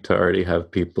me to already have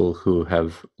people who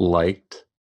have liked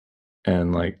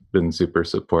and like been super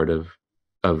supportive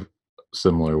of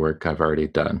similar work I've already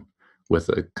done, with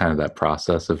a kind of that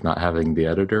process of not having the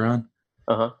editor on.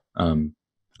 Uh huh. Um,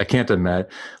 I can't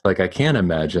imagine, like I can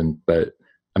imagine, but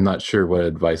I'm not sure what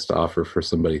advice to offer for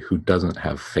somebody who doesn't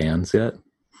have fans yet,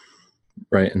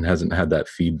 right? And hasn't had that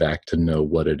feedback to know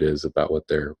what it is about what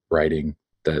they're writing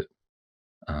that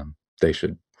they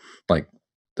should like,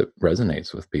 that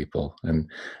resonates with people. And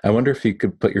I wonder if you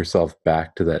could put yourself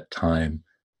back to that time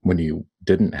when you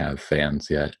didn't have fans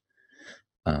yet,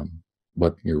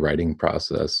 what your writing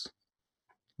process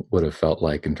would have felt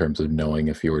like in terms of knowing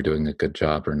if you were doing a good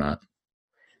job or not.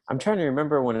 I'm trying to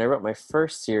remember when I wrote my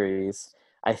first series.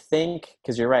 I think,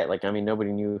 because you're right, like, I mean,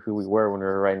 nobody knew who we were when we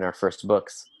were writing our first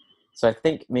books. So I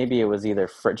think maybe it was either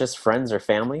just friends or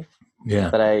family Yeah.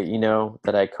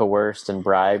 that I coerced and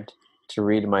bribed to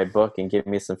read my book and give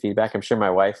me some feedback. I'm sure my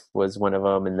wife was one of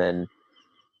them. And then,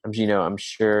 I'm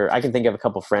sure I can think of a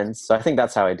couple friends. So I think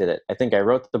that's how I did it. I think I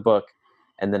wrote the book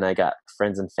and then I got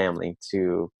friends and family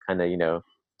to kind of,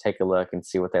 take a look and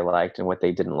see what they liked and what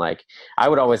they didn't like. I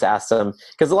would always ask them,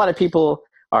 because a lot of people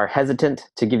are hesitant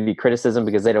to give you criticism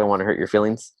because they don't want to hurt your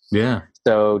feelings. Yeah.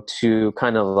 So to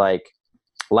kind of like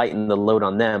lighten the load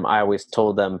on them, I always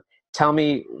told them, tell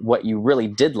me what you really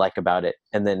did like about it,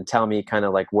 and then tell me kind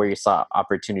of like where you saw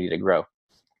opportunity to grow.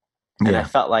 And I Yeah.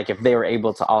 felt like if they were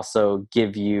able to also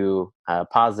give you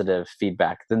positive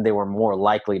feedback, then they were more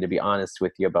likely to be honest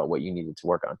with you about what you needed to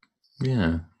work on.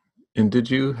 Yeah. And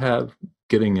did you have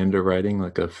getting into writing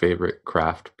like a favorite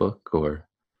craft book or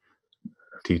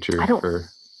teacher I don't, for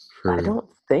I don't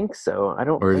think so. I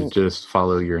don't or think. just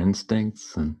follow your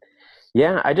instincts and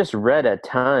Yeah, I just read a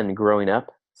ton growing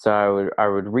up. So I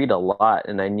would read a lot,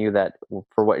 and I knew that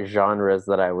for what genres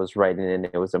that I was writing in,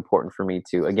 it was important for me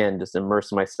to again just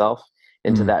immerse myself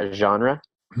into mm. that genre.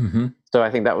 Mm-hmm. So I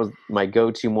think that was my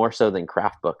go-to more so than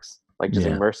craft books, like just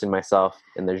Yeah. immersing myself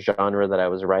in the genre that I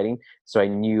was writing. So I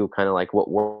knew kind of like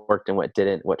what worked and what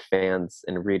didn't, what fans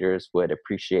and readers would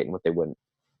appreciate and what they wouldn't.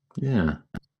 Yeah.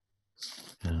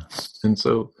 Yeah. And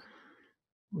so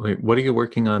like what are you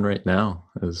working on right now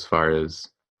as far as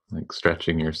like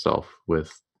stretching yourself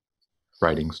with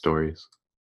writing stories?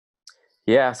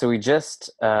 Yeah, so we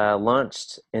just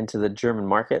launched into the German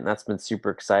market, and that's been super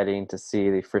exciting to see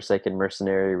the Forsaken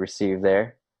Mercenary receive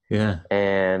there. Yeah.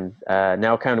 And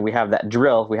now kind of we have that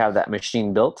drill, we have that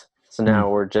machine built. So Mm. now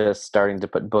we're just starting to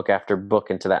put book after book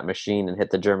into that machine and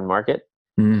hit the German market.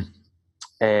 Mm.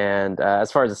 And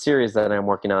as far as the series that I'm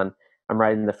working on, I'm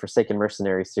writing the Forsaken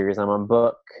Mercenary series. I'm on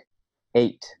book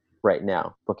 8 right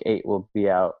now. Book 8 will be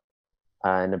out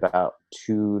in about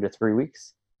 2 to 3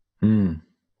 weeks. Mm.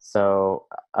 So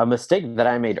a mistake that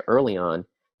I made early on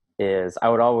is I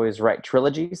would always write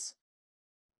trilogies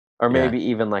or Yeah. maybe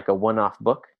even like a one-off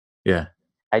book. Yeah.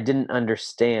 I didn't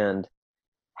understand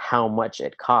how much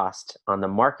it cost on the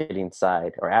marketing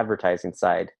side or advertising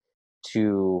side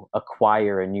to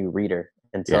acquire a new reader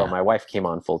until Yeah. my wife came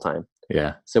on full time.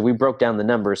 Yeah. So we broke down the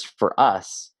numbers for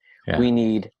us. Yeah. We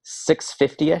need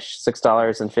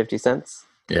 $6.50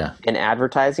 Yeah. in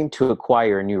advertising to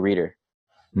acquire a new reader.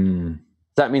 Mm.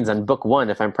 That means on book 1,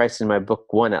 if I'm pricing my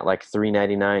book 1 at like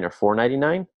 $3.99 or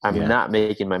 $4.99, I'm Yeah. not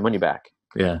making my money back.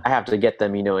 Yeah. I have to get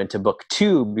them, into book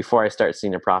 2 before I start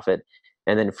seeing a profit.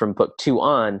 And then from book 2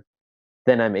 on,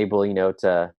 then I'm able,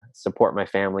 to support my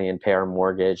family and pay our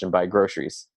mortgage and buy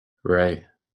groceries. Right.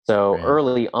 So Right.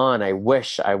 early on, I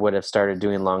wish I would have started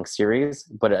doing long series.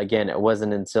 But again, it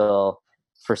wasn't until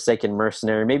Forsaken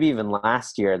Mercenary, maybe even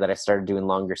last year, that I started doing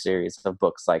longer series of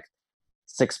books, like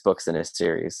 6 books in a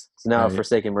series. So now Right.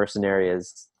 Forsaken Mercenary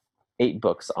is 8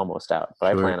 books almost out, but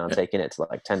I Sure. plan on taking it to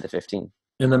like 10 to 15.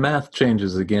 And the math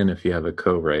changes again if you have a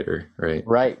co-writer, right?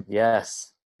 Right.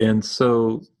 Yes. And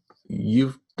so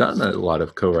you've done a lot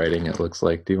of co-writing, it looks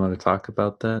like. Do you want to talk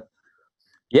about that?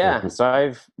 Yeah. Like, So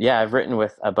I've written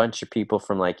with a bunch of people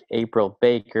from like April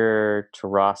Baker to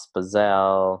Ross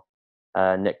Bazell,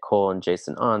 Nick Cole and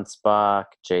Jason Onspach,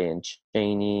 Jay and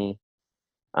Cheney,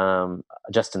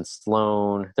 Justin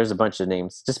Sloan. There's a bunch of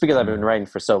names just because I've been writing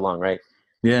for so long, right?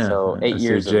 yeah, So I 8 see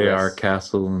years of J.R. this.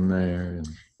 Castle in there. And...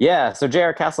 Yeah. So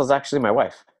J.R. Castle is actually my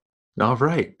wife. All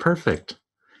right, perfect.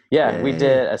 Yeah, we Yay.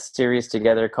 did a series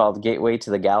together called Gateway to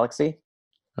the Galaxy.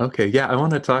 Okay, yeah, I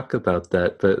want to talk about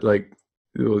that, but like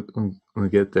we'll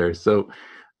get there. So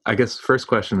I guess first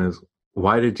question is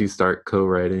why did you start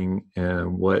co-writing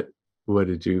and what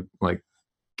did you like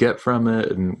get from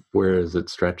it and where has it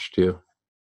stretched you?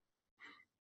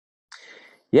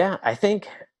 Yeah, I think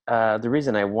the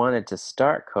reason I wanted to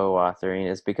start co-authoring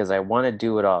is because I want to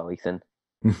do it all, Ethan.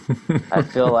 I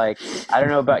feel like, I don't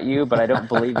know about you, but I don't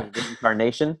believe in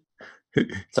reincarnation.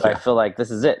 So I Yeah, feel like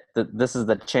this is it. This is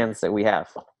the chance that we have.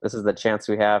 This is the chance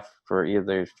we have for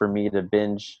either for me to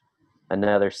binge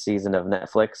another season of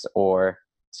Netflix or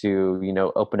to,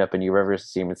 open up a new river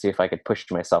stream and see if I could push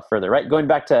myself further. Right, going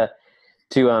back to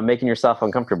making yourself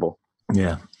uncomfortable.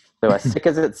 yeah. So as sick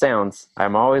as it sounds,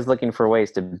 I'm always looking for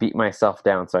ways to beat myself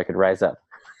down so I could rise up.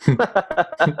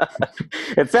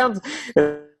 It sounds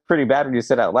pretty bad when you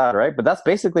say it out loud, right? But that's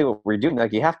basically what we're doing.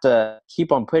 Like you have to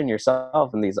keep on putting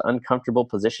yourself in these uncomfortable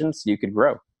positions so you could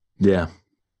grow. Yeah.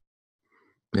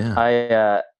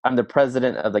 Yeah. I'm the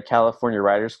president of the California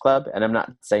Writers Club, and I'm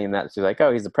not saying that to like,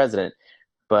 oh, he's the president.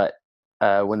 But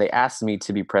when they asked me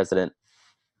to be president,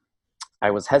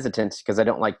 I was hesitant because I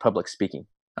don't like public speaking.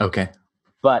 Okay.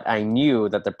 But I knew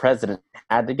that the president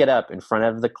had to get up in front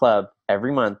of the club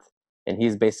every month, and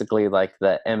he's basically like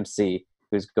the MC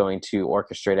who's going to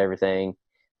orchestrate everything,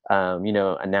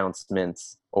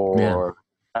 announcements or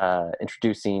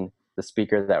introducing the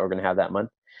speaker that we're going to have that month.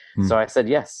 So I said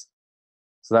yes.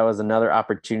 So that was another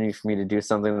opportunity for me to do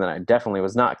something that I definitely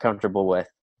was not comfortable with,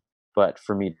 but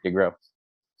for me to grow.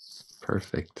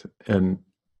 Perfect. And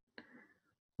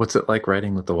what's it like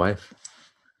writing with the wife?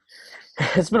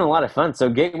 It's been a lot of fun. So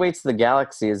Gateway to the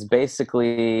Galaxy is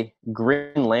basically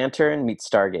Green Lantern meets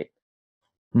Stargate.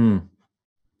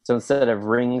 So instead of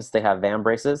rings, they have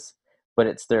vambraces, but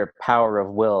it's their power of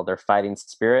will, their fighting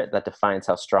spirit that defines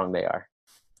how strong they are.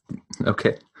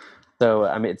 Okay. So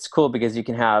I mean, it's cool because you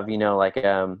can have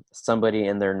somebody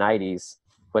in their 90s,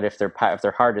 but if their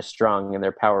heart is strong and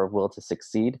their power of will to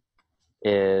succeed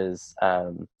is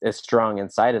strong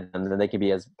inside of them, then they can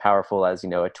be as powerful as a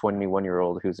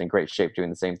 21-year-old who's in great shape doing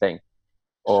the same thing.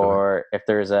 Or if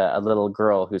there's a little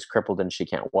girl who's crippled and she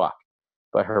can't walk,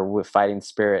 but her fighting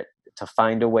spirit to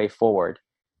find a way forward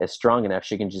is strong enough,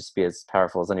 she can just be as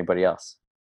powerful as anybody else.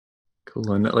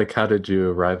 Cool. And like, how did you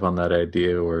arrive on that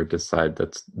idea or decide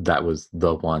that was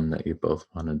the one that you both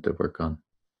wanted to work on?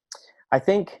 I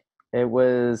think it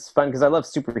was fun because I love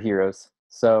superheroes.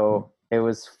 So it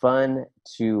was fun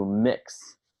to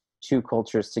mix two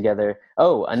cultures together.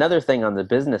 Oh, another thing on the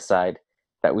business side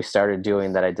that we started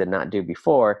doing that I did not do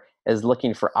before is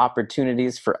looking for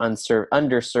opportunities for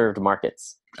underserved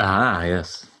markets. Ah,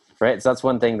 yes. Right. So that's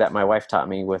one thing that my wife taught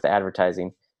me with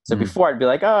advertising. So before I'd be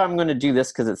like, oh, I'm going to do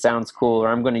this because it sounds cool, or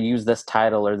I'm going to use this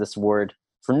title or this word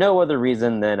for no other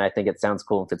reason than I think it sounds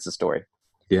cool and fits the story.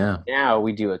 Yeah. Now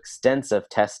we do extensive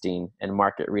testing and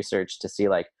market research to see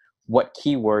like what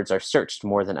keywords are searched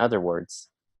more than other words.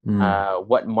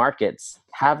 What markets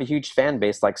have a huge fan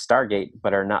base like Stargate,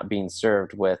 but are not being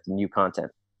served with new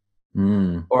content.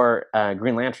 Or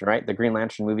Green Lantern, right? The Green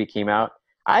Lantern movie came out.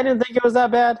 I didn't think it was that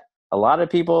bad. A lot of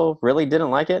people really didn't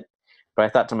like it. But I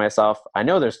thought to myself, I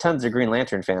know there's tons of Green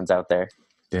Lantern fans out there.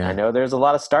 Yeah. I know there's a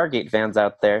lot of Stargate fans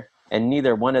out there. And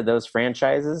neither one of those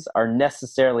franchises are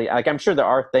necessarily, like, I'm sure there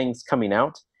are things coming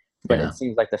out, but it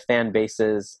seems like the fan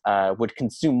bases would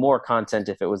consume more content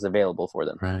if it was available for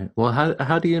them. Right. Well,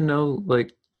 how do you know,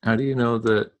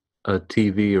 that a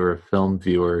TV or a film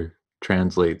viewer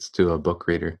translates to a book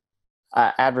reader?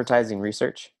 Advertising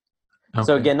research. Okay.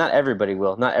 So again, not everybody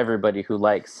will. Not everybody who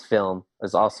likes film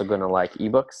is also going to like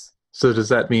ebooks. So does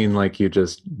that mean like you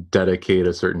just dedicate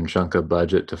a certain chunk of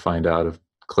budget to find out if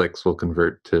clicks will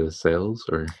convert to sales?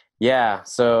 Or yeah,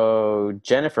 so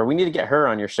Jennifer, we need to get her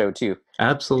on your show too.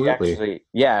 Absolutely.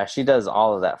 She does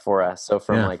all of that for us. So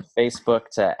from like Facebook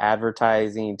to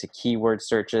advertising to keyword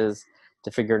searches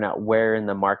to figuring out where in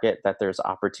the market that there's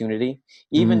opportunity,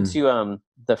 even to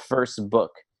the first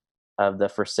book of the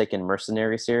Forsaken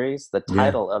Mercenary series. The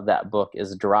title of that book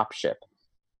is Dropship.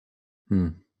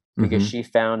 Because she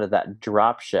found that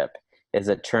dropship is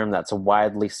a term that's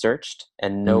widely searched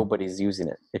and nobody's using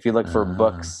it. If you look for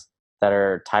books that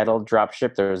are titled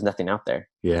dropship, there's nothing out there.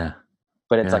 Yeah.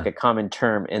 But it's like a common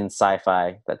term in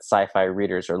sci-fi that sci-fi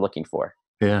readers are looking for.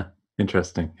 Yeah.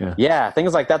 Interesting. Yeah. Yeah.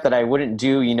 Things like that I wouldn't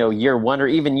do, year 1 or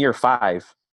even year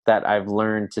 5 that I've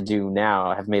learned to do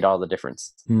now have made all the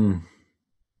difference.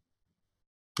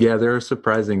 Yeah, there are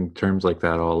surprising terms like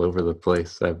that all over the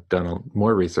place. I've done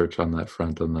more research on that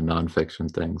front on the nonfiction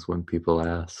things when people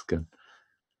ask, and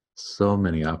so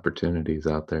many opportunities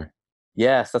out there.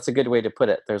 Yes, that's a good way to put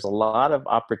it. There's a lot of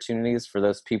opportunities for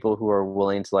those people who are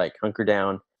willing to like hunker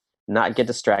down, not get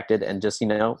distracted, and just,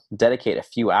 dedicate a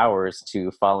few hours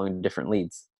to following different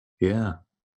leads. Yeah.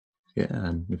 Yeah.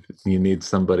 And if you need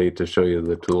somebody to show you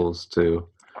the tools to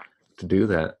do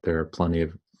that, there are plenty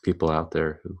of people out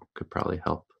there who could probably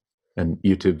help, and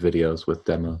YouTube videos with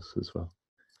demos as well.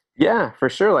 Yeah, for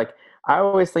sure. Like, I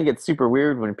always think it's super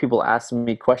weird when people ask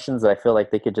me questions that I feel like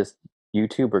they could just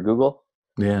YouTube or Google.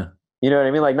 Yeah. You know what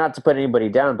I mean? Like, not to put anybody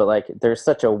down, but like, there's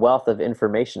such a wealth of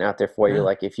information out there for you.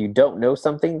 Like, if you don't know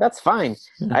something, that's fine.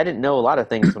 Yeah. I didn't know a lot of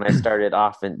things when I started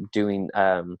off and doing,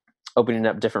 opening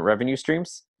up different revenue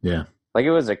streams. Yeah. Like,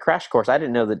 it was a crash course. I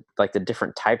didn't know the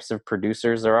different types of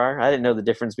producers there are. I didn't know the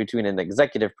difference between an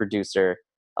executive producer,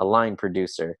 a line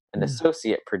producer, an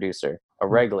associate producer, a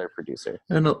regular producer.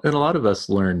 And a lot of us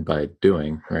learn by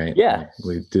doing, right? Yeah. Like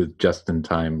we do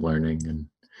just-in-time learning,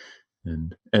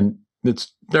 and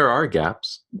there are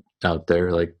gaps out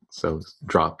there. Like, so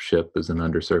dropship is an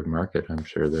underserved market. I'm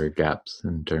sure there are gaps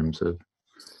in terms of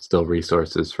still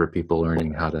resources for people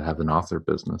learning how to have an author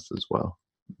business as well.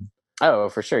 Oh,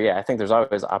 for sure. Yeah. I think there's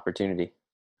always opportunity.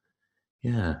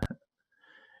 Yeah.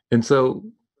 And so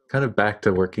kind of back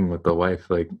to working with the wife,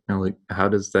 like how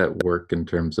does that work in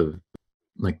terms of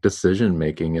like decision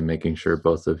making and making sure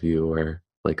both of you are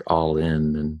like all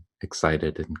in and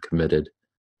excited and committed?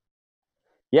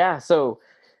 Yeah, so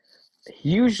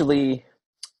usually,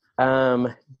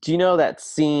 do you know that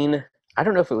scene? I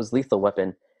don't know if it was Lethal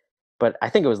Weapon, but I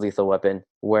think it was Lethal Weapon,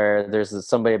 where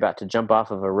somebody about to jump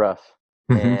off of a roof,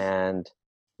 Hmm. and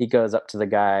he goes up to the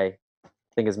guy. I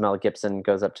think it's Mel Gibson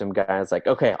goes up to him. Guy and is like,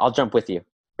 "Okay, I'll jump with you.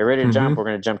 You're ready to jump? Hmm. We're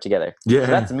gonna jump together." So Yeah.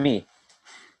 that's me.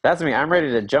 That's me. I'm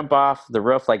ready to jump off the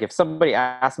roof. Like if somebody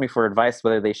asks me for advice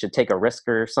whether they should take a risk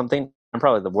or something, I'm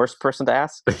probably the worst person to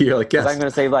ask You're like, because I'm yes. going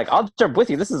to say like, "I'll jump with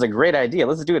you. This is a great idea.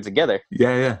 Let's do it together."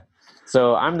 Yeah, yeah.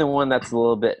 So I'm the one that's a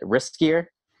little bit riskier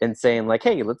in saying like,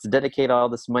 "Hey, let's dedicate all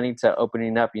this money to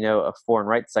opening up, a foreign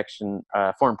rights section,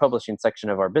 foreign publishing section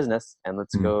of our business, and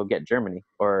let's Mm, go get Germany."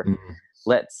 Or mm,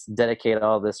 let's dedicate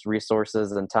all this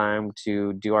resources and time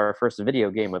to do our first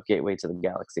video game of Gateway to the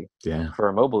Galaxy yeah, for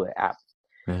a mobile app.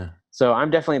 yeah, So I'm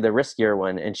definitely the riskier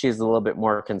one, and she's a little bit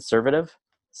more conservative. yeah,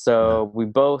 So we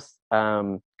both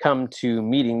come to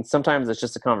meetings. Sometimes it's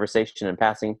just a conversation in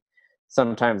passing.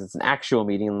 Sometimes it's an actual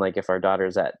meeting, like if our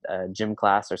daughter's at a gym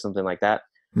class or something like that.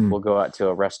 mm, We'll go out to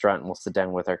a restaurant and we'll sit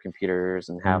down with our computers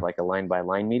and have mm, like a line by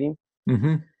line meeting.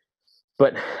 mm-hmm,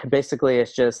 But basically,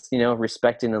 it's just,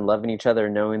 respecting and loving each other,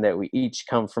 knowing that we each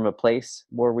come from a place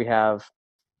where we have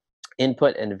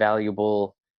input and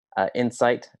valuable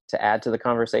insight to add to the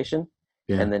conversation,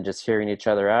 yeah, and then just hearing each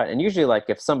other out. And usually like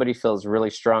if somebody feels really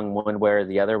strong one way or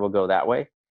the other, we'll go that way.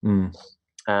 mm,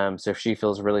 So if she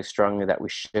feels really strongly that we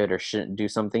should or shouldn't do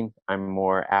something, I'm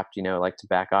more apt, like to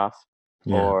back off,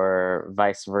 yeah, or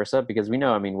vice versa, because we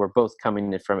know, I mean, we're both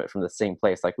coming from it from the same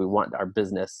place. Like we want our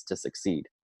business to succeed.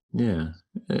 yeah.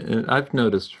 And I've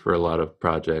noticed for a lot of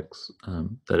projects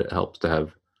that it helps to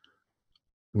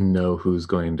know who's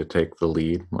going to take the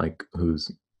lead, like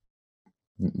who's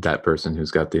that person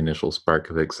who's got the initial spark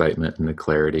of excitement and the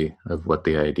clarity of what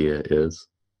the idea is,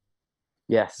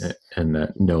 Yes. and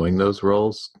that knowing those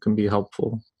roles can be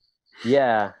helpful.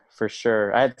 Yeah, for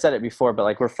sure. I had said it before, but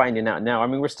like we're finding out now. I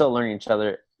mean, we're still learning each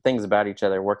other things about each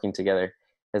other, working together.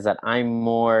 Is that I'm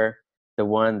more the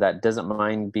one that doesn't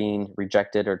mind being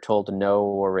rejected or told no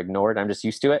or ignored. I'm just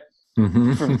used to it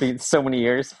from Hmm. being so many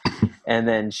years. And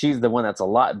then she's the one that's a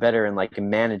lot better in like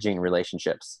managing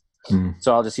relationships. Mm,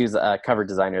 So I'll just use cover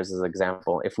designers as an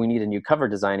example. If we need a new cover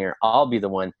designer, I'll be the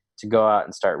one to go out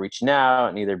and start reaching out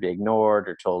and either be ignored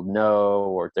or told no,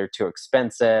 or they're too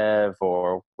expensive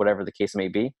or whatever the case may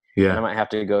be. And I yeah, might have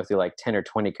to go through like 10 or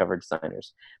 20 cover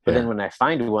designers. But then yeah, when I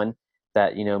find one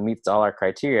that, meets all our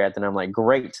criteria, then I'm like,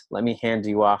 great, let me hand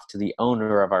you off to the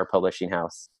owner of our publishing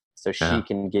house so she yeah,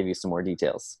 can give you some more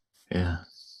details. yeah,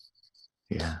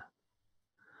 yeah.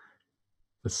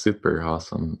 It's super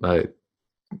awesome.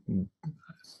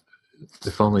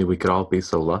 If only we could all be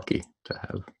so lucky to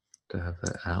have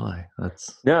that ally.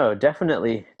 That's No,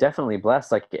 definitely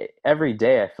blessed. Like every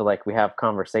day, I feel like we have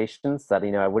conversations that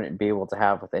I wouldn't be able to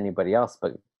have with anybody else,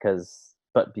 but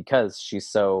because she's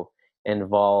so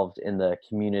involved in the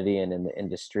community and in the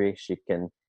industry, she can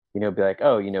be like,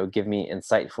 oh, give me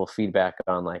insightful feedback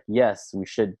on like, yes, we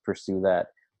should pursue that,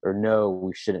 or no,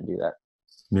 we shouldn't do that.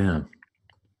 yeah,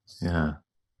 yeah.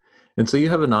 And so you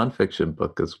have a nonfiction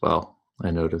book as well,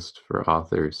 I noticed, for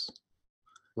authors.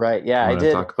 Right? Do Yeah, you I want to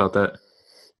did. talk about that?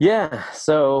 Yeah.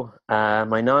 So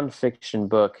my nonfiction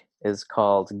book is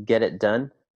called "Get It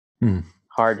Done: Hmm.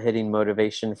 Hard Hitting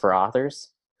Motivation for Authors."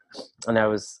 And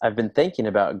I've been thinking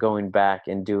about going back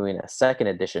and doing a second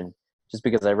edition, just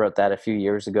because I wrote that a few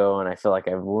years ago and I feel like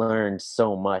I've learned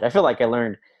so much. I feel like I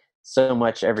learned so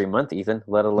much every month, Ethan,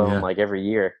 let alone Yeah, like every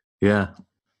year. yeah,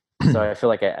 So I feel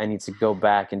like I need to go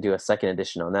back and do a second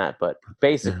edition on that. But yeah,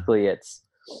 basically,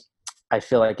 I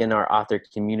feel like in our author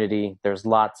community, there's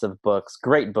lots of books,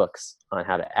 great books on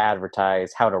how to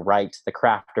advertise, how to write, the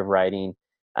craft of writing,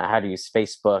 how to use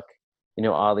Facebook,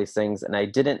 all these things. And I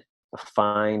didn't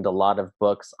find a lot of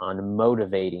books on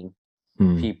motivating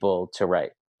hmm. people to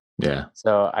write. Yeah,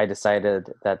 So I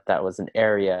decided that that was an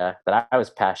area that I was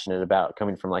passionate about,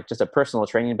 coming from like just a personal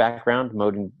training background,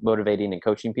 motivating and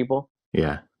coaching people,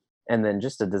 yeah, and then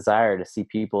just a desire to see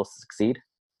people succeed.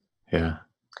 yeah,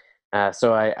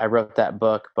 So I wrote that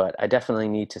book, but I definitely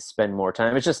need to spend more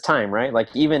time. It's just time, right? Like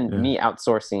even yeah. me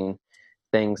outsourcing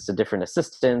things to different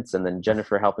assistants and then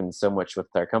Jennifer helping so much with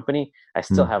our company, I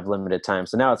still Hmm. have limited time.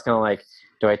 So now it's kind of like,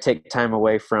 do I take time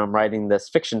away from writing this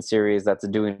fiction series that's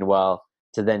doing well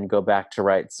to then go back to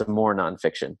write some more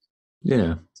nonfiction?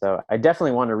 Yeah, So I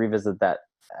definitely want to revisit that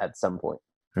at some point.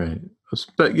 right.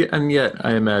 But yeah, and yet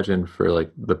I imagine for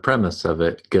like the premise of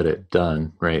it, get it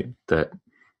done, right? That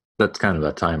that's kind of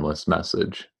a timeless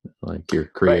message, like your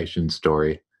Right. creation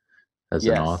story as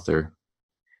an Yes, author.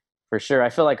 for sure. I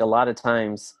feel like a lot of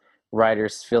times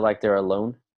writers feel like they're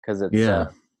alone because it's, Yeah.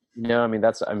 I mean,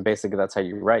 basically that's how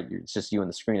you write. It's just you and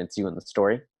the screen. It's you and the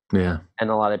story. Yeah. And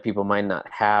a lot of people might not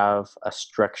have a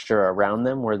structure around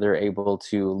them where they're able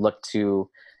to look to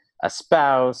a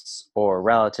spouse or a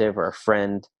relative or a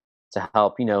friend to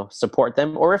help, support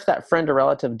them. Or if that friend or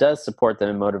relative does support them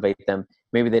and motivate them,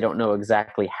 maybe they don't know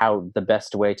exactly how the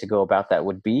best way to go about that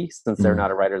would be since they're Mm.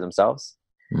 not a writer themselves.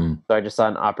 Mm. So I just saw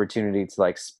an opportunity to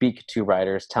like speak to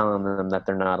writers, telling them that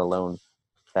they're not alone,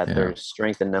 that Yeah. there's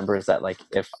strength in numbers, that like,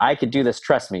 if I could do this,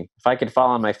 trust me, if I could fall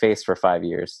on my face for 5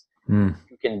 years, Mm.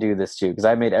 you can do this too. Because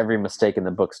I made every mistake in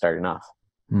the book starting off.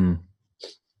 Mm.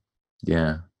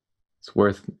 Yeah. It's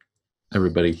worth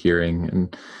everybody hearing.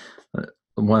 And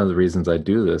one of the reasons I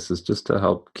do this is just to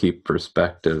help keep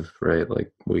perspective, right?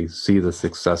 Like we see the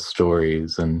success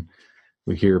stories and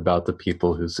we hear about the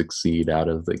people who succeed out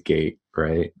of the gate,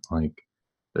 right? Like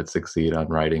that succeed on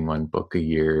writing one book a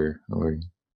year or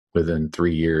within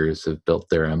 3 years have built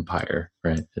their empire,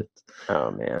 right?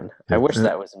 Oh man, I wish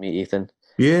that was me, Ethan.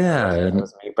 I Yeah. wish that And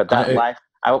was me. But that life,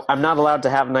 I'm not allowed to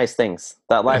have nice things.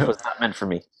 That life was not meant for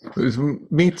me. it was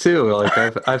me too.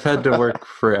 Like I've had to work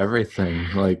for everything.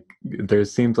 Like there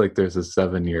seems like there's a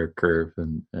 7-year curve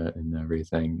and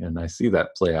everything, and I see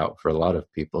that play out for a lot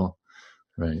of people,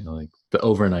 right? Like the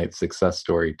overnight success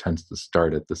story tends to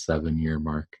start at the 7-year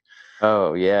mark.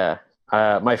 Oh yeah,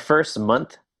 my first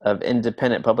month of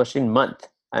independent publishing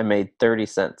I made 30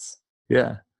 cents.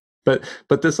 Yeah.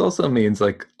 But this also means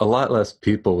like a lot less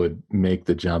people would make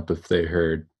the jump if they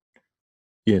heard,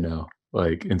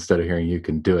 like instead of hearing you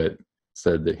can do it,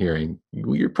 said that hearing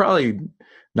you're probably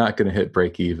not going to hit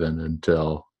break even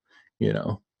until,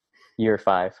 Year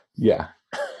 5. yeah.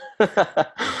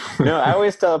 I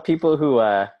always tell people who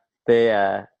they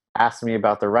ask me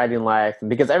about their writing life,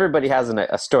 because everybody has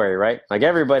a story, right? Like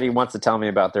everybody wants to tell me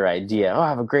about their idea. Oh, I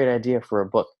have a great idea for a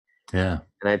book. Yeah.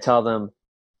 And I tell them,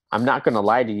 I'm not going to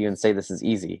lie to you and say this is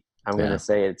easy. I'm going to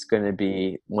say it's going to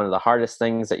be one of the hardest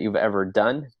things that you've ever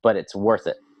done, but it's worth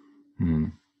it.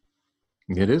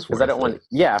 It is worth Because I don't want,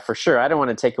 yeah, for sure. I don't want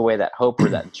to take away that hope or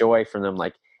that joy from them.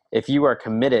 Like if you are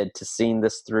committed to seeing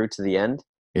this through to the end,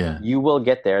 you will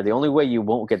get there. The only way you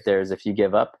won't get there is if you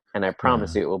give up. And I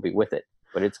promise you it will be with it.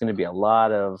 But it's going to be a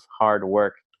lot of hard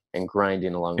work and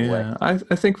grinding along the way. I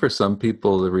think for some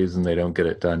people, the reason they don't get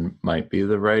it done might be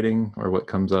the writing or what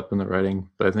comes up in the writing.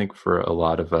 But I think for a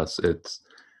lot of us, it's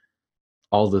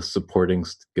all the supporting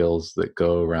skills that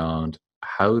go around.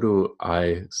 How do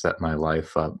I set my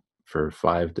life up for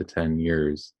 5 to 10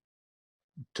 years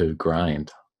to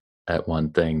grind at one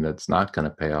thing that's not going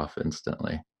to pay off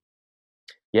instantly?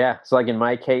 Yeah. So like in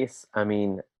my case, I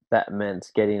mean, that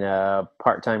meant getting a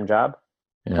part-time job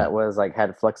that was like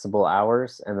had flexible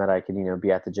hours and that I could,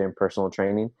 be at the gym, personal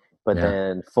training, but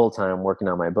then full-time working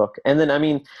on my book. And then, I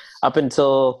mean, up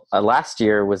until last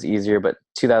year was easier, but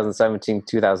 2017,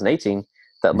 2018,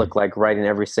 that looked like writing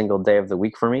every single day of the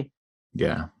week for me.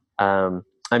 Yeah.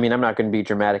 I mean, I'm not going to be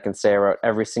dramatic and say I wrote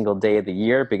every single day of the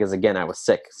year because, again, I was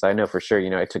sick. So I know for sure,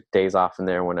 I took days off in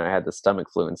there when I had the stomach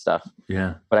flu and stuff.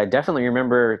 Yeah. But I definitely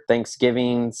remember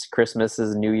Thanksgivings,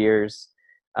 Christmases, New Year's,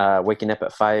 waking up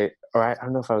at 5, or I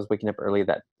don't know if I was waking up early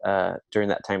during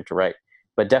that time to write,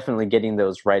 but definitely getting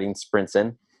those writing sprints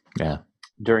in. Yeah.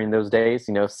 During those days,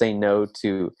 saying no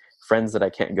to friends that I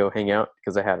can't go hang out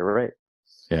because I had to write.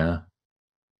 Yeah.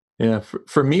 Yeah,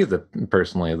 for me,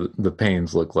 personally, the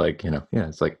pains look like,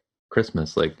 it's like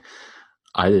Christmas. Like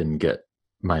I didn't get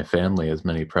my family as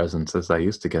many presents as I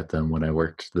used to get them when I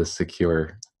worked this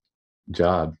secure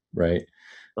job, right?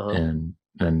 And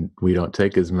we don't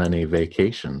take as many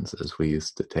vacations as we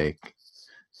used to take.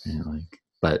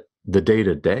 But the day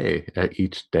to day,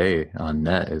 each day on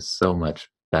net is so much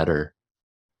better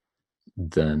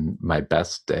than my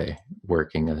best day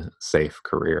working a safe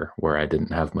career where I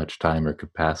didn't have much time or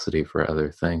capacity for other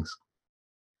things.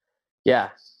 Yeah,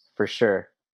 for sure.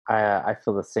 I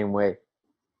feel the same way.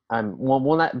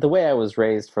 Not the way I was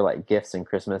raised for like gifts and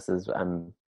Christmas is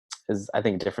I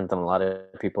think different than a lot of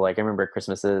people. Like I remember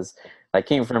Christmases, I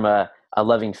came from a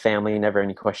loving family, never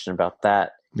any question about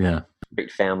that. Yeah.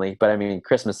 Great family. But I mean,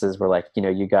 Christmases were like,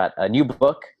 you got a new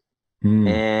book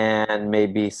and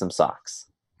maybe some socks.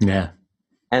 Yeah.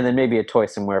 And then maybe a toy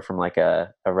somewhere from like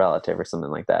a relative or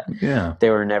something like that. Yeah. They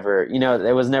were never,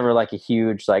 it was never like a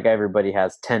huge, like everybody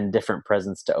has 10 different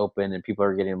presents to open and people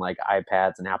are getting like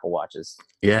iPads and Apple Watches.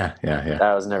 Yeah. Yeah. Yeah.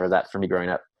 That was never that for me growing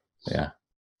up. Yeah.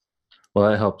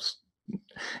 Well, that helps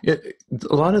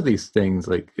A lot of these things,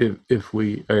 like if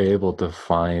we are able to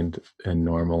find and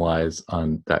normalize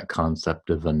on that concept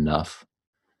of enough,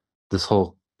 this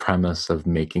whole premise of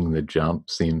making the jump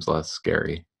seems less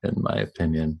scary, in my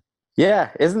opinion.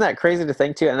 Yeah, isn't that crazy to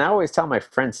think too? And I always tell my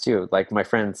friends too, like my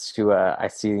friends who I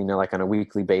see, like on a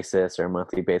weekly basis or a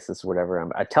monthly basis or whatever.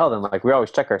 I tell them, like, we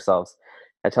always check ourselves.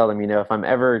 I tell them, if I'm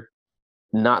ever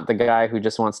not the guy who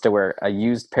just wants to wear a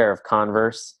used pair of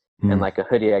Converse and like a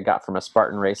hoodie I got from a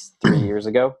Spartan race 3 years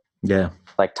ago, Yeah.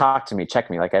 like, talk to me, check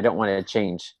me. Like, I don't want to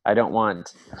change. I don't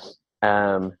want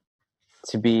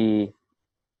to be,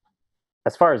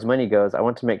 as far as money goes, I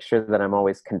want to make sure that I'm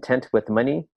always content with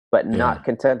money, but not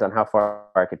content on how far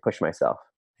I could push myself.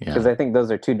 Because I think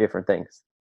those are two different things.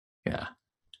 Yeah.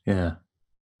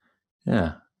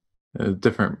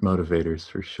 Different motivators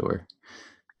for sure.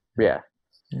 Yeah.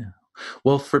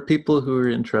 Well, for people who are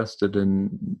interested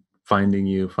in finding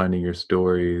you, finding your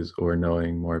stories, or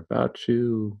knowing more about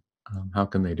you, how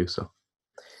can they do so?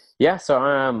 Yeah, so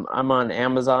I'm on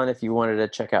Amazon if you wanted to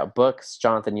check out books.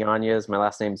 Jonathan Yanez. My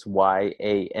last name's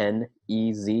Yanez.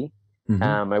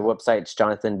 My website's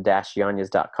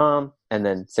jonathan-yanez.com. And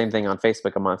then same thing on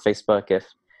Facebook. I'm on Facebook if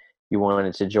you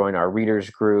wanted to join our readers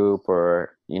group,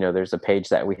 or, there's a page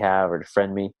that we have, or to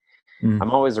friend me.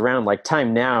 I'm always around. Like,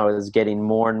 time now is getting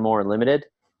more and more limited.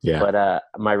 Yeah. But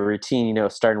my routine,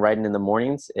 starting writing in the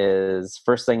mornings, is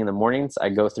first thing in the mornings, I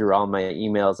go through all my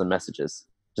emails and messages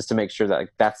just to make sure that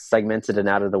that's segmented and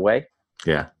out of the way.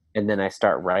 Yeah. And then I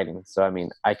start writing. So,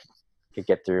 I could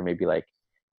get through maybe like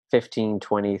 15,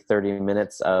 20, 30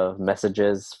 minutes of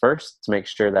messages first to make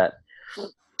sure that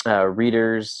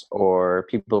readers or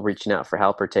people reaching out for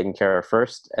help are taken care of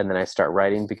first. And then I start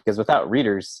writing, because without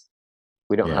readers,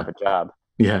 we don't have a job.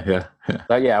 Yeah.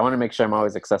 But I want to make sure I'm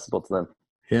always accessible to them.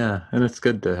 Yeah. And it's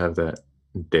good to have that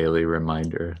daily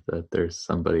reminder that there's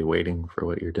somebody waiting for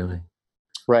what you're doing.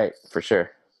 Right. For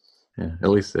sure. Yeah. At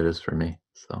least it is for me.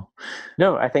 So.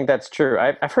 No, I think that's true.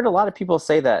 I've heard a lot of people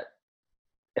say that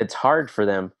it's hard for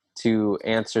them to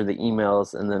answer the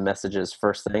emails and the messages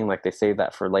first thing. Like, they save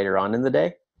that for later on in the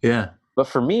day. Yeah. But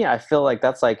for me, I feel like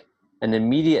that's like an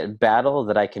immediate battle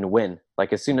that I can win.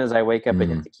 Like, as soon as I wake up and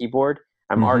hit the keyboard,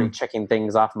 I'm already checking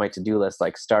things off my to-do list,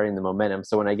 like starting the momentum.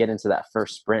 So when I get into that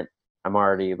first sprint, I'm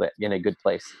already in a good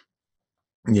place.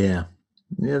 Yeah,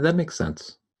 that makes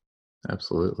sense.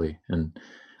 Absolutely. And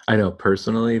I know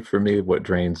personally, for me, what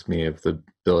drains me of the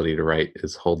ability to write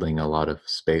is holding a lot of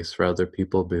space for other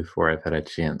people before I've had a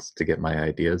chance to get my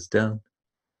ideas down.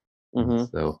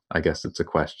 So I guess it's a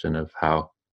question of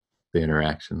how the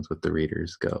interactions with the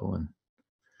readers go, and,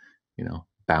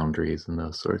 boundaries and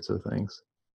those sorts of things.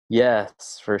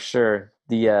 Yes, for sure.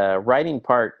 The writing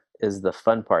part is the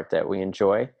fun part that we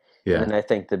enjoy. Yeah. And then I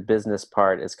think the business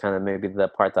part is kind of maybe the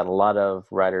part that a lot of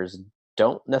writers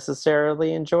don't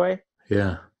necessarily enjoy.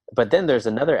 Yeah. But then there's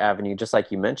another avenue, just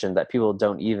like you mentioned, that people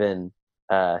don't even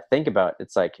think about.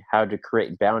 It's like how to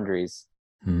create boundaries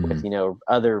with,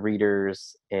 other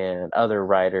readers and other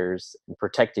writers, and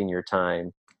protecting your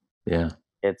time. Yeah.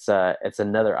 It's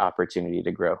another opportunity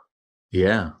to grow.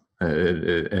 Yeah.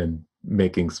 And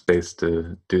making space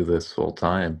to do this full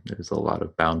time, there's a lot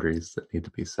of boundaries that need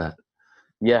to be set.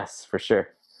 Yes, for sure.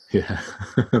 Yeah,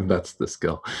 that's the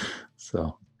skill.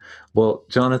 So, well,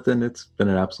 Jonathan, it's been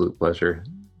an absolute pleasure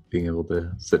being able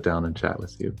to sit down and chat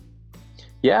with you.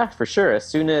 Yeah, for sure. As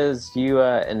soon as you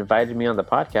invited me on the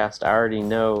podcast, I already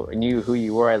knew who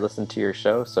you were. I listened to your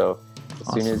show. So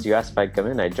as soon as you asked if I'd come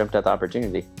in, I jumped at the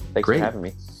opportunity. Thanks for having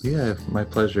me. Yeah, my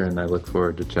pleasure. And I look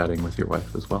forward to chatting with your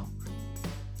wife as well.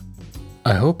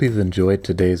 I hope you've enjoyed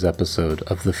today's episode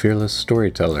of The Fearless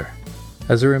Storyteller.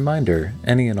 As a reminder,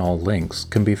 any and all links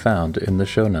can be found in the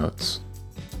show notes.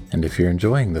 And if you're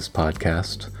enjoying this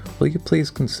podcast, will you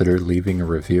please consider leaving a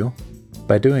review?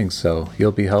 By doing so,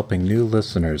 you'll be helping new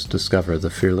listeners discover the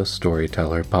Fearless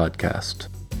Storyteller podcast.